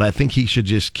 but I think he should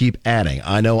just keep adding.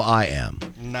 I know I am.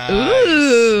 Nice.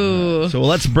 Ooh. So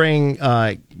let's bring,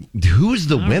 who's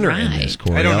the winner in this,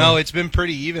 Coryelle? I don't know. It's been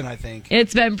pretty even, I think.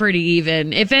 It's been pretty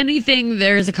even. If anything,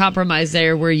 there's a compromise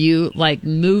there where you like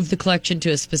move the collection to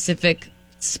a specific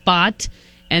spot,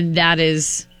 and that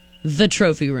is the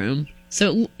trophy room.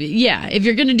 So yeah, if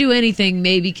you're going to do anything,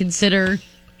 maybe consider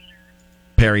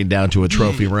Paring down to a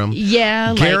trophy room.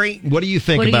 Yeah, Gary, what do you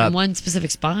think putting it about in one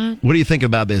specific spot? What do you think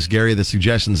about this, Gary? The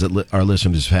suggestions that our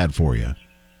listeners have had for you.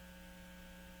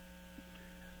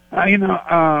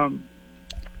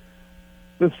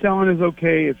 The selling is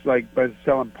okay. It's like, but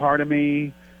selling part of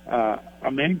me. A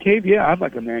man cave? Yeah, I'd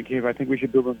like a man cave. I think we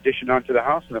should build an addition onto the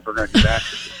house, and if we're going to do that,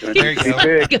 it's going There to you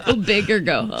be big. Go big or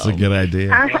go home. That's a good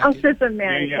idea. Our house is a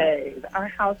man Yeah. cave. Our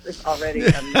house is already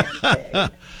a man cave. All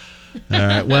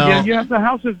right. Well, The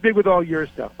house is big with all your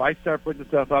stuff. I start putting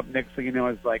stuff up. Next thing you know,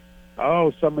 it's like,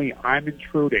 oh, suddenly I'm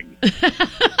intruding.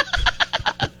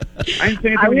 I'm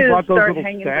saying I'm when you going bought to those start little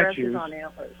hanging statues. dresses on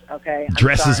antlers. Okay. I'm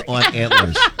dresses sorry. on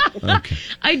antlers. Okay.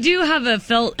 I do have a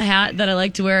felt hat that I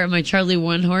like to wear at my Charlie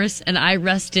One horse, and I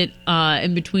rest it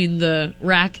in between the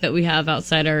rack that we have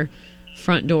outside our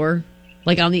front door,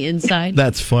 like on the inside.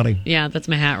 That's funny. Yeah, that's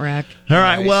my hat rack. All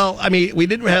right. Well, I mean, we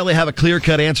didn't really have a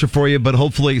clear-cut answer for you, but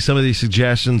hopefully some of these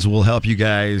suggestions will help you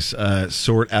guys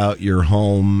sort out your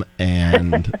home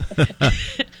and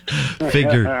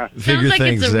figure Sounds like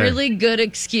things it's a there. really good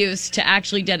excuse to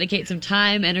actually dedicate some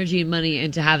time, energy, and money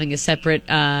into having a separate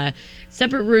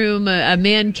room, a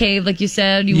man cave, like you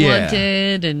said you Yeah.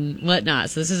 wanted, and whatnot.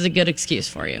 So this is a good excuse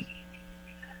for you.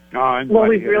 Oh, I'm Well, glad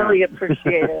we to hear that. really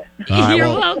appreciate it. All right, You're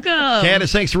well, welcome.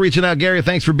 Candace, thanks for reaching out. Gary,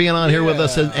 thanks for being on here with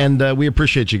us, and we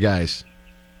appreciate you guys.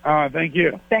 Thank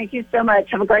you. Thank you so much.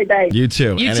 Have a great day. You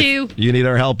too. You And too. If you need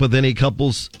our help with any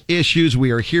couples issues, we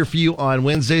are here for you on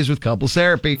Wednesdays with Couples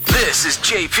Therapy. This is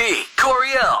JP,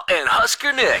 Coryelle, and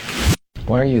Husker Nick.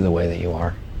 Why are you the way that you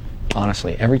are?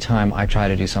 Honestly, every time I try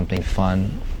to do something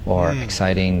fun or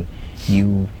exciting,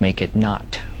 you make it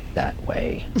not that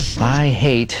way. I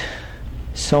hate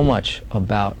so much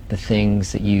about the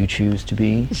things that you choose to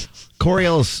be.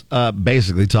 Coryelle's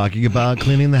basically talking about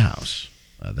cleaning the house.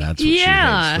 That's what she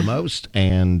hates the most.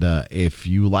 And if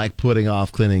you like putting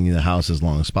off cleaning the house as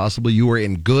long as possible, you are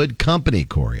in good company,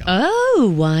 Coryelle.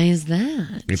 Oh, why is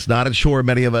that? It's not a chore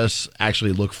many of us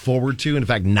actually look forward to. In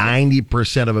fact,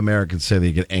 90% of Americans say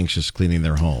they get anxious cleaning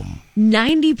their home.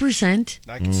 90%?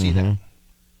 I can see that.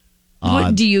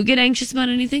 What, do you get anxious about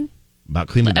anything? About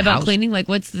cleaning the About house? cleaning? Like,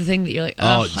 what's the thing that you're like,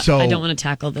 Oh, oh, so I don't want to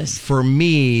tackle this? For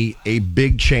me, a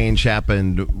big change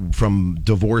happened from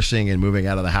divorcing and moving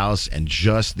out of the house, and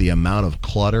just the amount of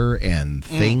clutter and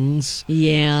things.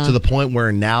 Yeah. To the point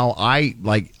where now I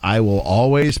will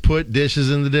always put dishes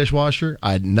in the dishwasher.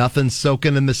 Nothing's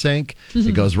soaking in the sink.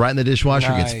 It goes right in the dishwasher.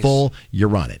 Nice. Gets full. You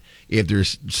run it. If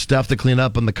there's stuff to clean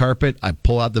up on the carpet, I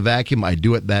pull out the vacuum. I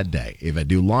do it that day. If I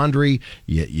do laundry,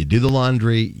 you do the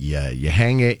laundry. You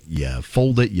hang it. You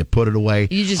fold it. You put it away.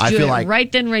 You just I do feel it like,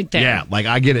 right then, right there. yeah, like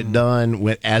I get it done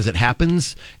as it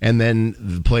happens, and then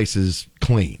the place is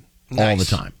clean all the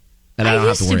time, and I don't have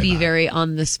used to to worry be about it. very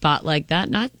on the spot like that.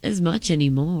 Not as much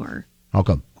anymore. How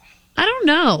come? I don't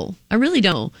know. I really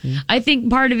don't. I think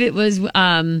part of it was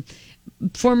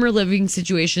former living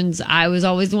situations. I was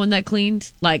always the one that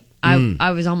cleaned. Like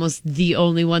I was almost the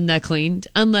only one that cleaned,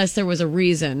 unless there was a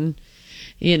reason.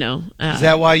 You know, Is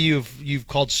that why you've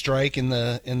called strike in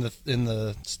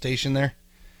the station there,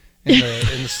 in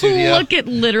the studio? Look at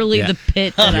literally the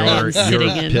pit that I am sitting your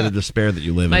in. pit of despair that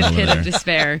you live My in. over pit there. of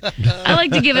despair. I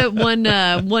like to give it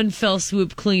one fell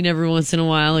swoop clean every once in a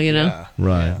while. You know, Yeah.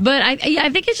 Right. but I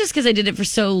think it's just because I did it for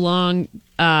so long,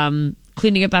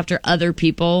 cleaning up after other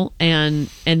people, and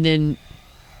then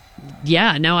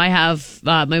now I have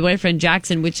my boyfriend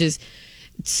Jackson, which is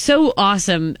so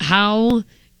awesome. How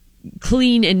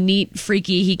clean and neat,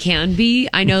 freaky he can be.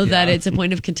 I know that it's a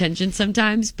point of contention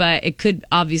sometimes, but it could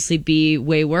obviously be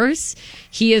way worse.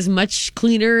 He is much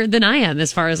cleaner than I am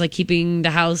as far as like keeping the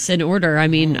house in order. I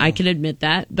mean, I can admit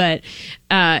that, but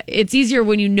it's easier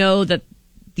when you know that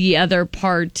the other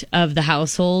part of the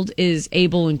household is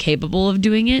able and capable of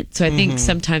doing it. So I think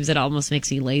sometimes it almost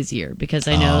makes me lazier because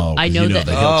I know that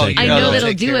he'll take I care know of that he'll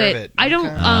take do care of it. it. I don't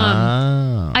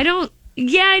I don't.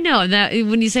 Yeah, I know that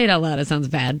when you say it out loud, it sounds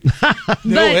bad.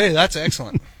 No, hey, that's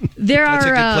excellent. There That's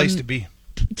are a good place to be.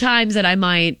 times that I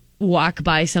might walk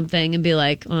by something and be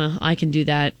like, I can do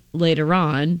that later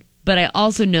on. But I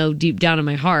also know deep down in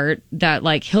my heart that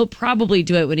like he'll probably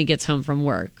do it when he gets home from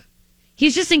work.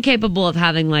 He's just incapable of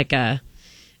having like a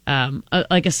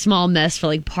small mess for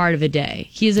like part of a day.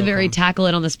 He is a very tackle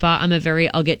it on the spot. I'm a very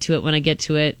I'll get to it when I get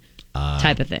to it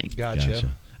type of thing. Gotcha.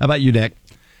 How about you, Nick?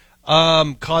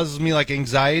 Causes me like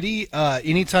anxiety.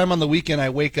 Anytime on the weekend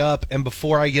I wake up and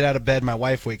before I get out of bed, my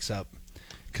wife wakes up.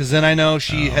 Because then I know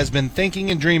she has been thinking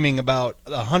and dreaming about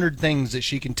 100 things that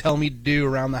she can tell me to do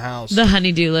around the house. The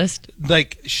honey-do list.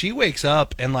 Like, she wakes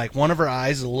up and, like, one of her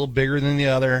eyes is a little bigger than the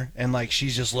other, and, like,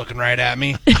 she's just looking right at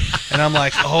me. And I'm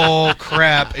like, oh,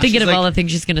 crap. And Thinking of like, all the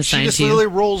things she's going to sign She just to you.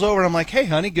 literally rolls over, and I'm like, hey,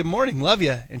 honey, good morning, love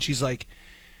you. And she's like,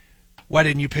 why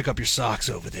didn't you pick up your socks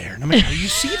over there? And I'm like, how do you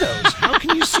see those? How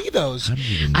can you see those?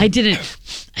 I didn't.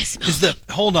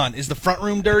 Hold on. Is the front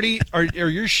room dirty? Are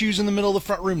your shoes in the middle of the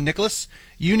front room, Nicholas?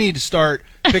 You need to start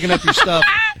picking up your stuff.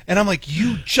 And I'm like,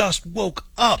 you just woke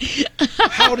up.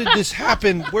 How did this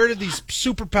happen? Where did these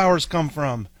superpowers come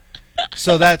from?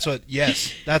 So that's when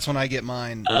I get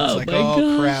mine. It's like,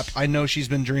 oh, crap. I know she's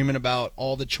been dreaming about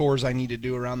all the chores I need to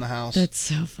do around the house. That's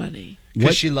so funny.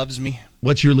 Because she loves me.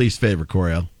 What's your least favorite,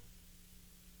 Coryelle?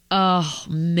 Oh,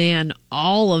 man,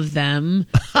 all of them.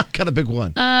 Got a big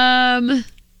one.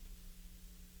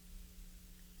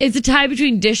 It's a tie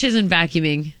between dishes and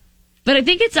vacuuming. But I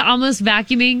think it's almost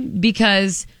vacuuming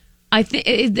because I think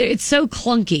it's so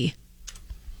clunky.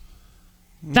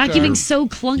 Vacuuming's so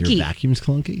clunky. Your vacuum's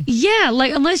clunky? Yeah,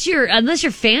 like unless you're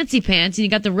fancy pants and you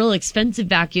got the real expensive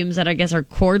vacuums that I guess are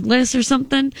cordless or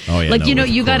something. Oh yeah, like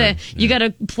you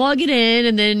gotta plug it in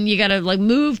and then you gotta like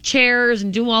move chairs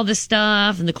and do all this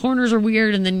stuff and the corners are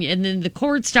weird and then the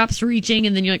cord stops reaching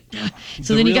and then you're like, ugh.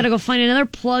 So then you gotta go find another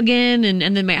plug in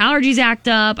and then my allergies act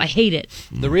up. I hate it.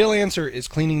 The real answer is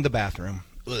cleaning the bathroom.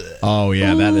 Ugh. Oh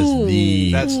yeah,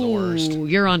 that's the worst.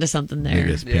 You're onto something there.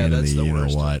 Biggest pain in the you know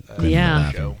what?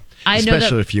 Yeah. I know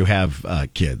especially if you have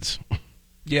kids.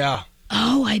 Yeah.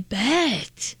 Oh, I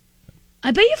bet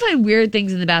you find weird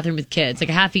things in the bathroom with kids, like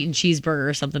a half-eaten cheeseburger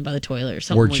or something by the toilet or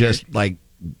something. Or weird. just like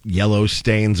yellow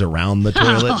stains around the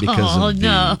toilet because of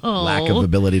the lack of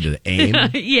ability to aim.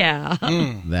 Yeah.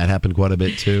 That happened quite a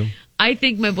bit too. I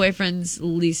think my boyfriend's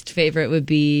least favorite would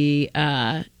be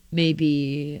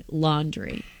maybe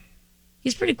laundry.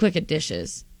 He's pretty quick at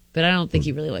dishes, but I don't think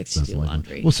he really likes to do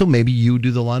laundry. Well, so maybe you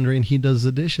do the laundry and he does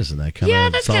the dishes, and that kind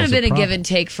of that's kind of been a give and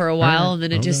take for a while, Right. and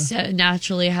then it just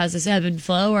naturally has this ebb and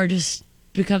flow, or just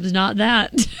becomes not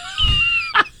that.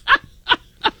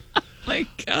 My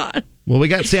God. Well, we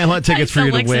got Sam Hunt tickets for you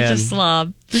to like win. Such a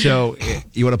slob. So,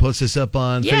 you want to post this up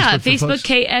on Facebook?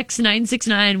 Facebook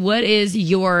KX969. What is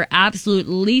your absolute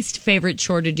least favorite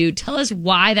chore to do? Tell us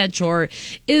why that chore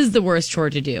is the worst chore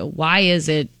to do. Why is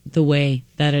it the way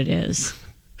that it is?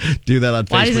 Do that on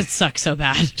Facebook. Why does it suck so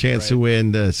bad? Chance to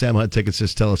win Sam Hunt tickets.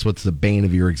 Just tell us what's the bane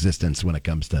of your existence when it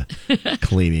comes to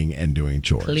cleaning and doing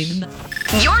chores.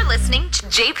 You're listening to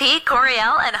JP,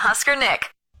 Coryelle, and Husker Nick.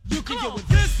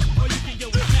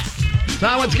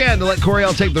 Time once again to let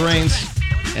Coryelle take the reins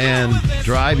and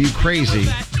drive you crazy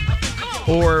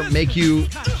or make you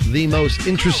the most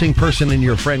interesting person in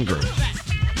your friend group.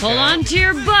 Hold on to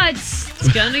your butts.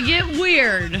 It's going to get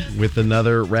weird. With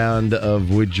another round of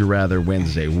Would You Rather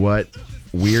Wednesday. What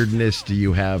weirdness do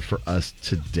you have for us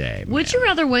today, man? Would You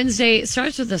Rather Wednesday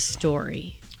starts with a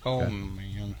story. Oh,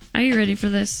 man. Are you ready for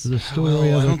this? The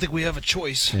story I don't think we have a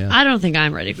choice. Yeah. I don't think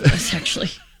I'm ready for this,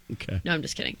 actually. Okay. No, I'm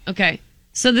just kidding. Okay.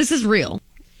 So this is real.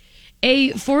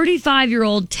 A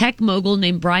 45-year-old tech mogul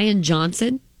named Brian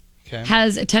Johnson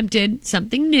has attempted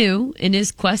something new in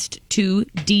his quest to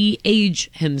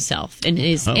de-age himself, in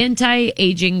his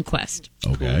anti-aging quest.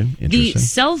 Okay, interesting. The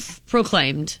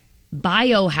self-proclaimed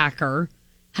biohacker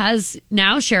has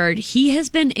now shared he has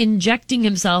been injecting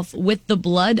himself with the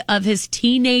blood of his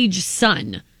teenage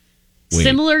son. Wait.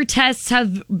 Similar tests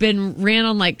have been ran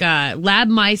on like lab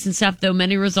mice and stuff, though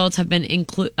many results have been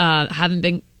haven't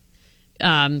been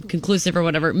conclusive or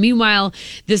whatever. Meanwhile,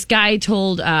 this guy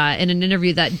told in an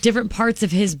interview that different parts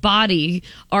of his body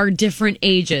are different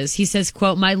ages. He says,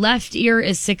 quote, "My left ear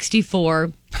is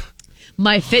 64.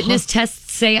 My fitness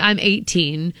tests say I'm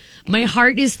 18. My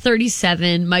heart is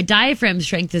 37. My diaphragm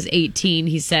strength is 18,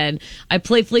 he said. I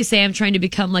playfully say I'm trying to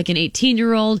become like an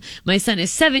 18-year-old. My son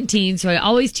is 17, so I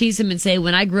always tease him and say,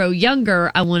 when I grow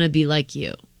younger, I want to be like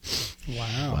you."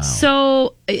 Wow.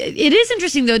 So it is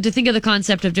interesting, though, to think of the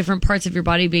concept of different parts of your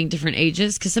body being different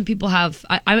ages, because some people have...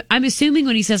 I'm assuming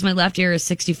when he says my left ear is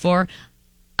 64,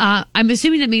 I'm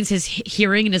assuming that means his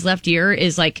hearing in his left ear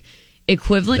is like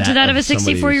equivalent to that of a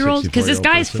 64-year-old, because this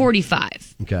guy's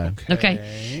 45.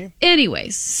 Okay.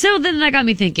 Anyways, so then that got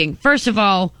me thinking, first of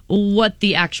all, what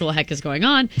the actual heck is going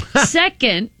on?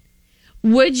 Second,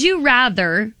 would you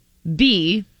rather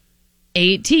be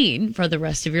 18 for the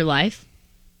rest of your life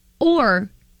or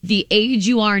the age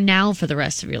you are now for the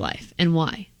rest of your life, and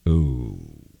why? Ooh.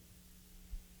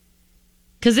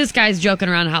 Because this guy's joking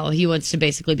around how he wants to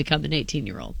basically become an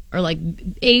 18-year-old. Or like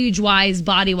age-wise,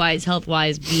 body-wise,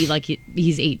 health-wise, be like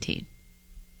he's 18.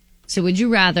 So would you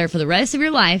rather, for the rest of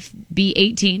your life, be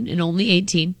 18 and only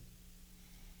 18,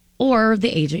 or the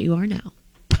age that you are now?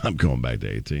 I'm going back to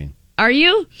 18. Are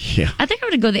you? Yeah. I think I'm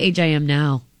going to go the age I am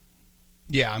now.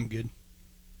 Yeah, I'm good.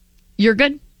 You're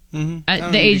good? Mm-hmm.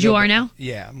 At the age you are now?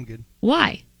 Yeah, I'm good.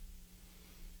 Why?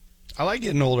 I like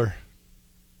getting older.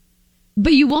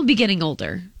 But you won't be getting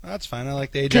older. That's fine. I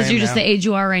like the age I am because you're just now. the age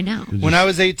you are right now. When I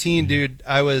was 18, dude,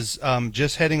 I was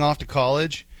just heading off to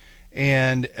college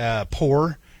and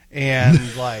poor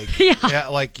and like,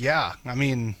 I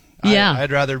mean,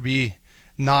 I'd rather be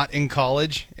not in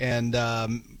college and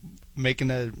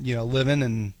making a living,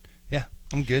 and yeah,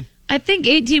 I'm good. I think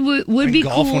 18 would be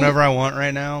golf cool. whenever I want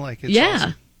right now. Like, it's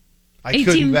awesome. I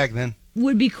couldn't back then.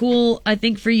 Would be cool, I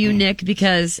think, for you, Nick,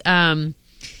 because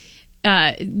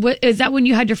what is that when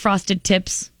you had your frosted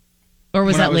tips, or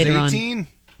was that later on? 18?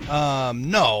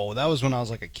 No, that was when I was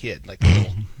like a kid, like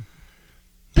little.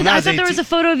 But I thought there was a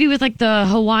photo of you with like the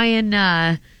Hawaiian,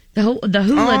 the hula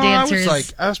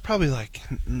dancers. I was probably like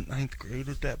 9th grade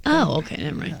at that point. Oh, okay,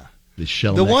 never mind.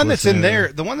 Yeah. The one that's in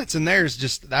there, is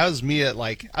just, that was me at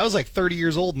I was like 30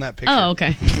 years old in that picture. Oh,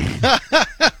 okay.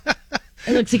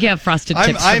 It looks like you have frosted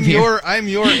tips. I'm your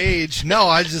age. No,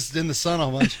 I was just in the sun a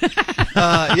bunch.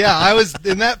 Yeah, I was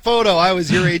in that photo. I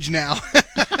was your age now.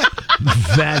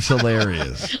 That's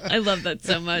hilarious. I love that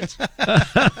so much.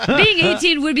 Being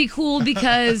 18 would be cool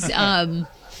because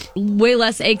way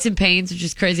less aches and pains, which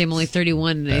is crazy. I'm only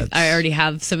 31 and I already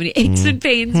have so many aches and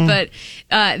pains. But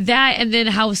that, and then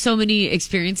how so many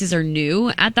experiences are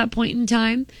new at that point in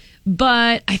time.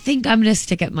 But I think I'm gonna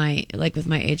stick at with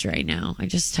my age right now. I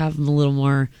just have a little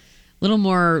more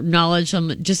knowledge.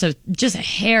 I'm just a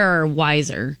hair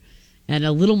wiser and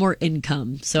a little more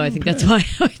income. So I think that's why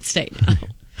I would stay now.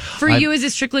 For you, is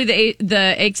it strictly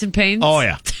the aches and pains? Oh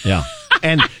yeah.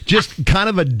 And just kind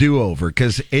of a do-over,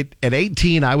 because at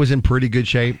 18 I was in pretty good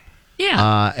shape.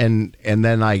 Yeah. And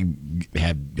then I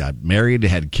got married,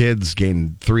 had kids,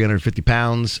 gained 350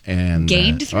 pounds, and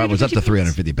gained 350 I was up to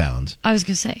 350 pounds. I was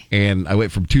gonna say. And I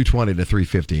went from 220 to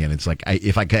 350, and it's like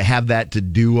if I could have that to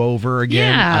do over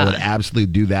again, I would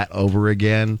absolutely do that over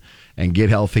again and get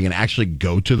healthy and actually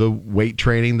go to the weight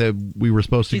training that we were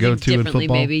supposed to go to in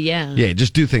football. Maybe, yeah. Yeah,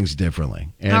 just do things differently.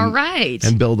 And, all right.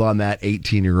 And build on that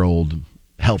 18-year-old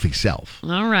healthy self.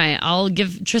 All right. I'll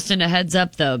give Tristan a heads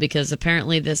up, though, because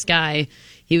apparently this guy,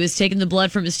 he was taking the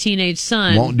blood from his teenage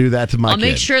son. Won't do that to my kid. I'll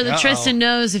make sure that Tristan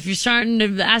knows if you're starting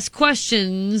to ask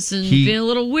questions and being a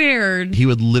little weird. He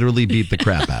would literally beat the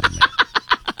crap out of me.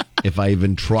 If I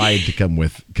even tried to come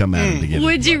at him to get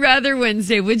Would you rather,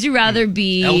 Wednesday, would you rather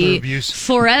be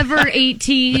forever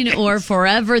 18 or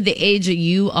forever the age that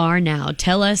you are now?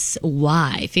 Tell us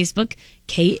why. Facebook,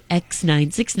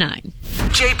 KX969.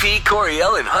 JP,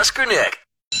 Coryelle, and Husker Nick.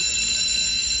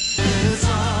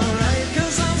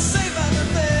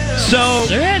 So,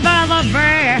 Saved by the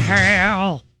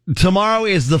Bell. Tomorrow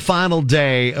is the final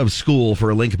day of school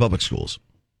for Lincoln Public Schools.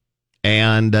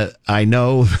 And I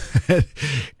know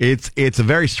it's a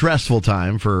very stressful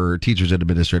time for teachers and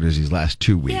administrators these last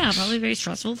 2 weeks. Yeah, probably very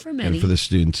stressful for many. And for the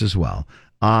students as well.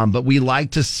 But we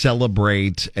like to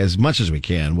celebrate as much as we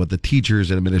can what the teachers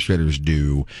and administrators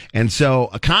do. And so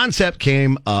a concept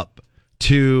came up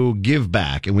to give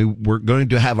back, and we're going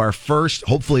to have our first,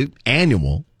 hopefully,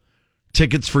 annual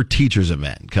Tickets for Teachers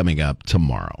event coming up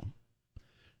tomorrow.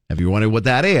 If you wonder what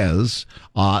that is,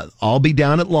 I'll be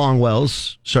down at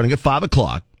Longwell's starting at 5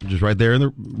 o'clock, just right there in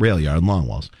the rail yard in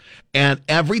Longwell's. And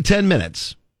every 10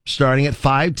 minutes, starting at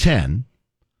 5:10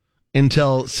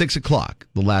 until 6 o'clock,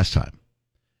 the last time.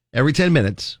 Every 10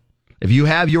 minutes, if you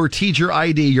have your teacher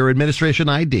ID, your administration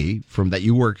ID from that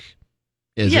you work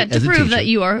as a to prove teacher, that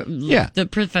you are the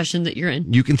profession that you're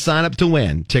in. You can sign up to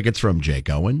win tickets from Jake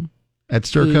Owen at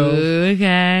Stir Cove,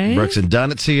 okay. Brooks and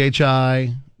Dunn at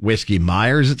CHI, Whiskey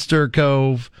Myers at Stir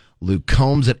Cove, Luke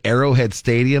Combs at Arrowhead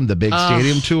Stadium, the big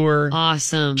stadium tour.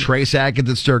 Awesome. Trace Atkins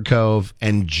at Stir Cove,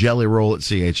 and Jelly Roll at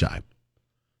CHI.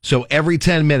 So every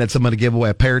 10 minutes, I'm going to give away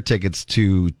a pair of tickets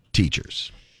to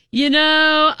teachers. You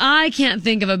know, I can't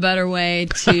think of a better way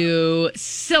to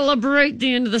celebrate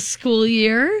the end of the school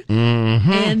year.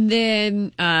 Mm-hmm. And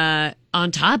then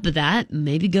on top of that,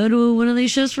 maybe go to one of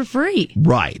these shows for free.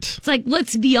 Right. It's like,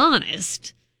 let's be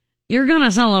honest. you're going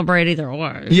to celebrate either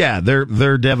way. Yeah, they're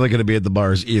definitely going to be at the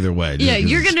bars either way. Yeah,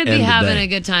 you're going to be having a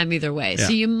good time either way. Yeah.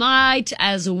 So you might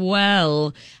as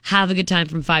well have a good time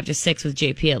from 5 to 6 with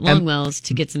JP at Longwell's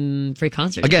to get some free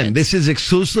concert Again, tickets. this is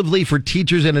exclusively for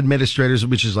teachers and administrators,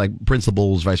 which is like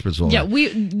principals, vice principals. Yeah,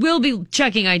 we will be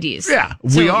checking IDs. Yeah,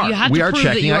 So we are. You have We to are prove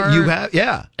checking that out. you're You have,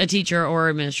 yeah. a teacher or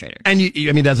administrator. And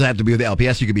it doesn't have to be with the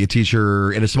LPS. You could be a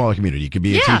teacher in a smaller community. You could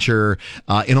be a teacher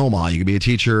in Omaha. You could be a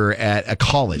teacher at a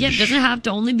college. Yeah, it doesn't have to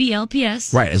only be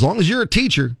LPS. Right. As long as you're a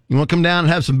teacher, you want to come down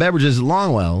and have some beverages at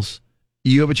Longwell's,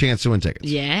 you have a chance to win tickets.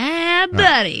 Yeah,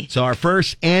 buddy. Right. So our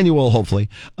first annual, hopefully,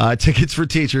 tickets for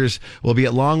teachers will be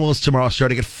at Longwell's tomorrow,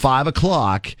 starting at 5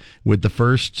 o'clock, with the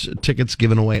first tickets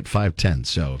given away at 5:10.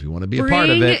 So if you want to be a part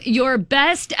of it, bring your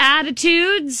best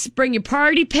attitudes, bring your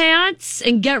party pants,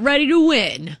 and get ready to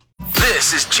win.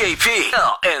 This is JP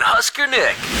and Husker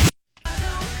Nick.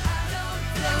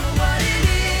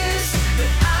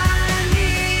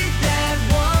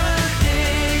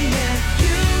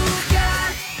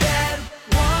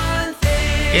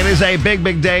 it is a big,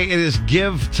 big day. It is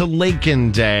Give to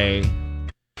Lincoln Day.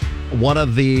 One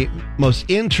of the most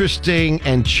interesting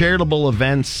and charitable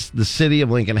events the city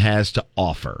of Lincoln has to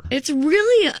offer. It's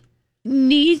really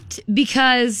neat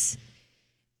because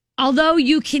although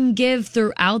you can give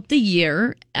throughout the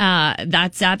year,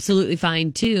 that's absolutely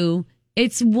fine too.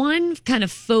 It's one kind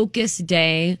of focus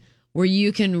day where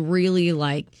you can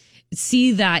really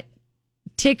see that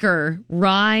ticker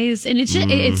rise, and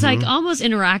it's like almost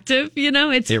interactive,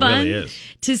 it's it fun really is.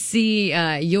 To see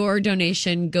your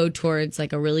donation go towards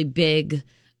like a really big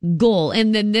goal.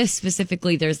 And then this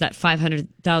specifically, there's that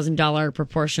 $500,000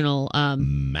 proportional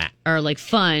or like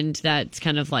fund that's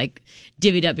kind of like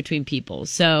divvied up between people.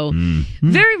 So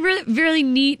very, really, very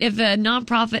neat. If a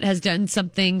nonprofit has done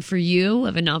something for you,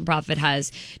 if a nonprofit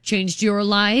has changed your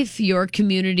life, your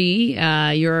community,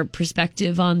 your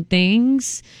perspective on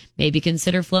things, maybe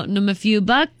consider floating them a few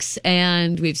bucks.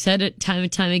 And we've said it time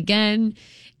and time again,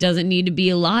 doesn't need to be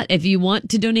a lot. If you want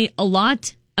to donate a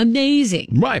lot,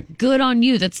 amazing. Right. Good on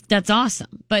you. That's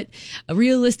awesome. But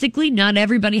realistically, not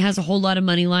everybody has a whole lot of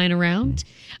money lying around,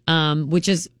 which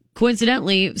is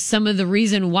coincidentally some of the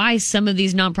reason why some of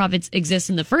these nonprofits exist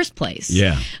in the first place.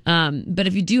 Yeah. But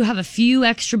if you do have a few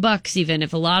extra bucks, even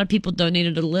if a lot of people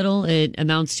donated a little, it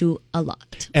amounts to a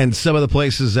lot. And some of the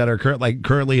places that are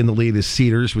currently in the lead is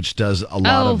Cedars, which does a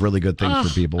lot of really good things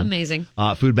for people. Amazing.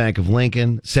 Food Bank of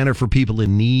Lincoln, Center for People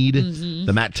in Need,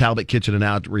 the Matt Talbot Kitchen and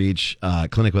Outreach,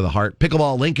 Clinic with a Heart,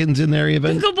 Pickleball Lincoln's in there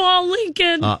even. Pickleball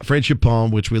Lincoln. Friendship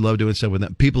Home, which we love doing stuff with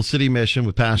them. People City Mission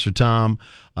with Pastor Tom.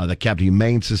 The Captain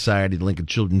Humane Society, the Lincoln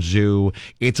Children's Zoo.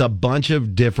 It's a bunch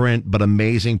of different but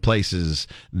amazing places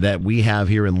that we have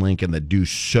here in Lincoln that do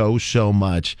so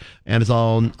much, and it's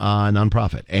all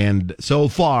nonprofit. And so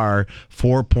far,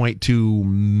 4.2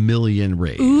 million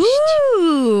raised.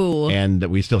 Ooh. And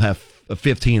we still have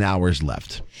 15 hours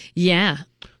left. Yeah.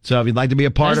 So if you'd like to be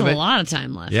a part There's of it. a lot of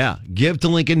time left. Yeah.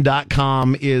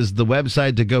 GiveToLincoln.com is the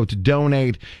website to go to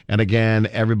donate. And again,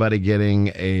 everybody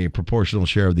getting a proportional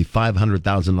share of the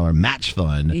 $500,000 match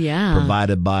fund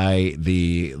provided by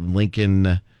the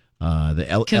Lincoln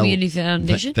Community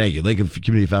Foundation. Thank you. Lincoln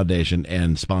Community Foundation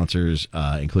and sponsors,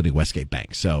 including Westgate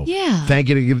Bank. So thank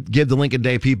you to give the Lincoln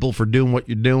Day people for doing what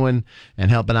you're doing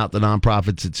and helping out the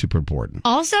nonprofits. It's super important.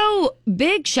 Also,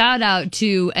 big shout out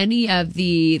to any of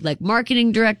the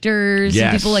marketing directors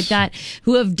and people like that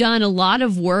who have done a lot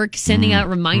of work sending out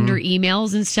reminder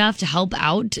emails and stuff to help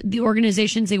out the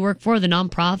organizations they work for, the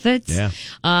nonprofits. Yeah.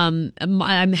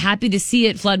 I'm happy to see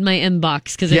it flood my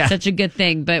inbox because it's such a good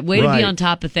thing, but way to be on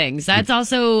top of things. That's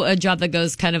also a job that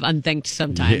goes kind of unthanked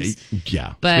sometimes.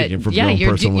 Yeah. But you're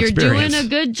doing a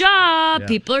good job. Yeah.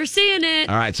 People are seeing it.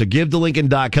 All right. So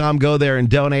GiveToLincoln.com. Go there and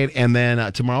donate. And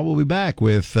then tomorrow we'll be back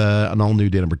with an all new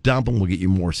Day Number Dumping. We'll get you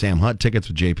more Sam Hunt tickets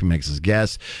with JP makes his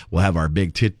guest. We'll have our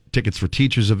big tickets for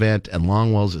teachers event and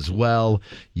Longwell's as well.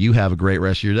 You have a great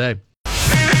rest of your day.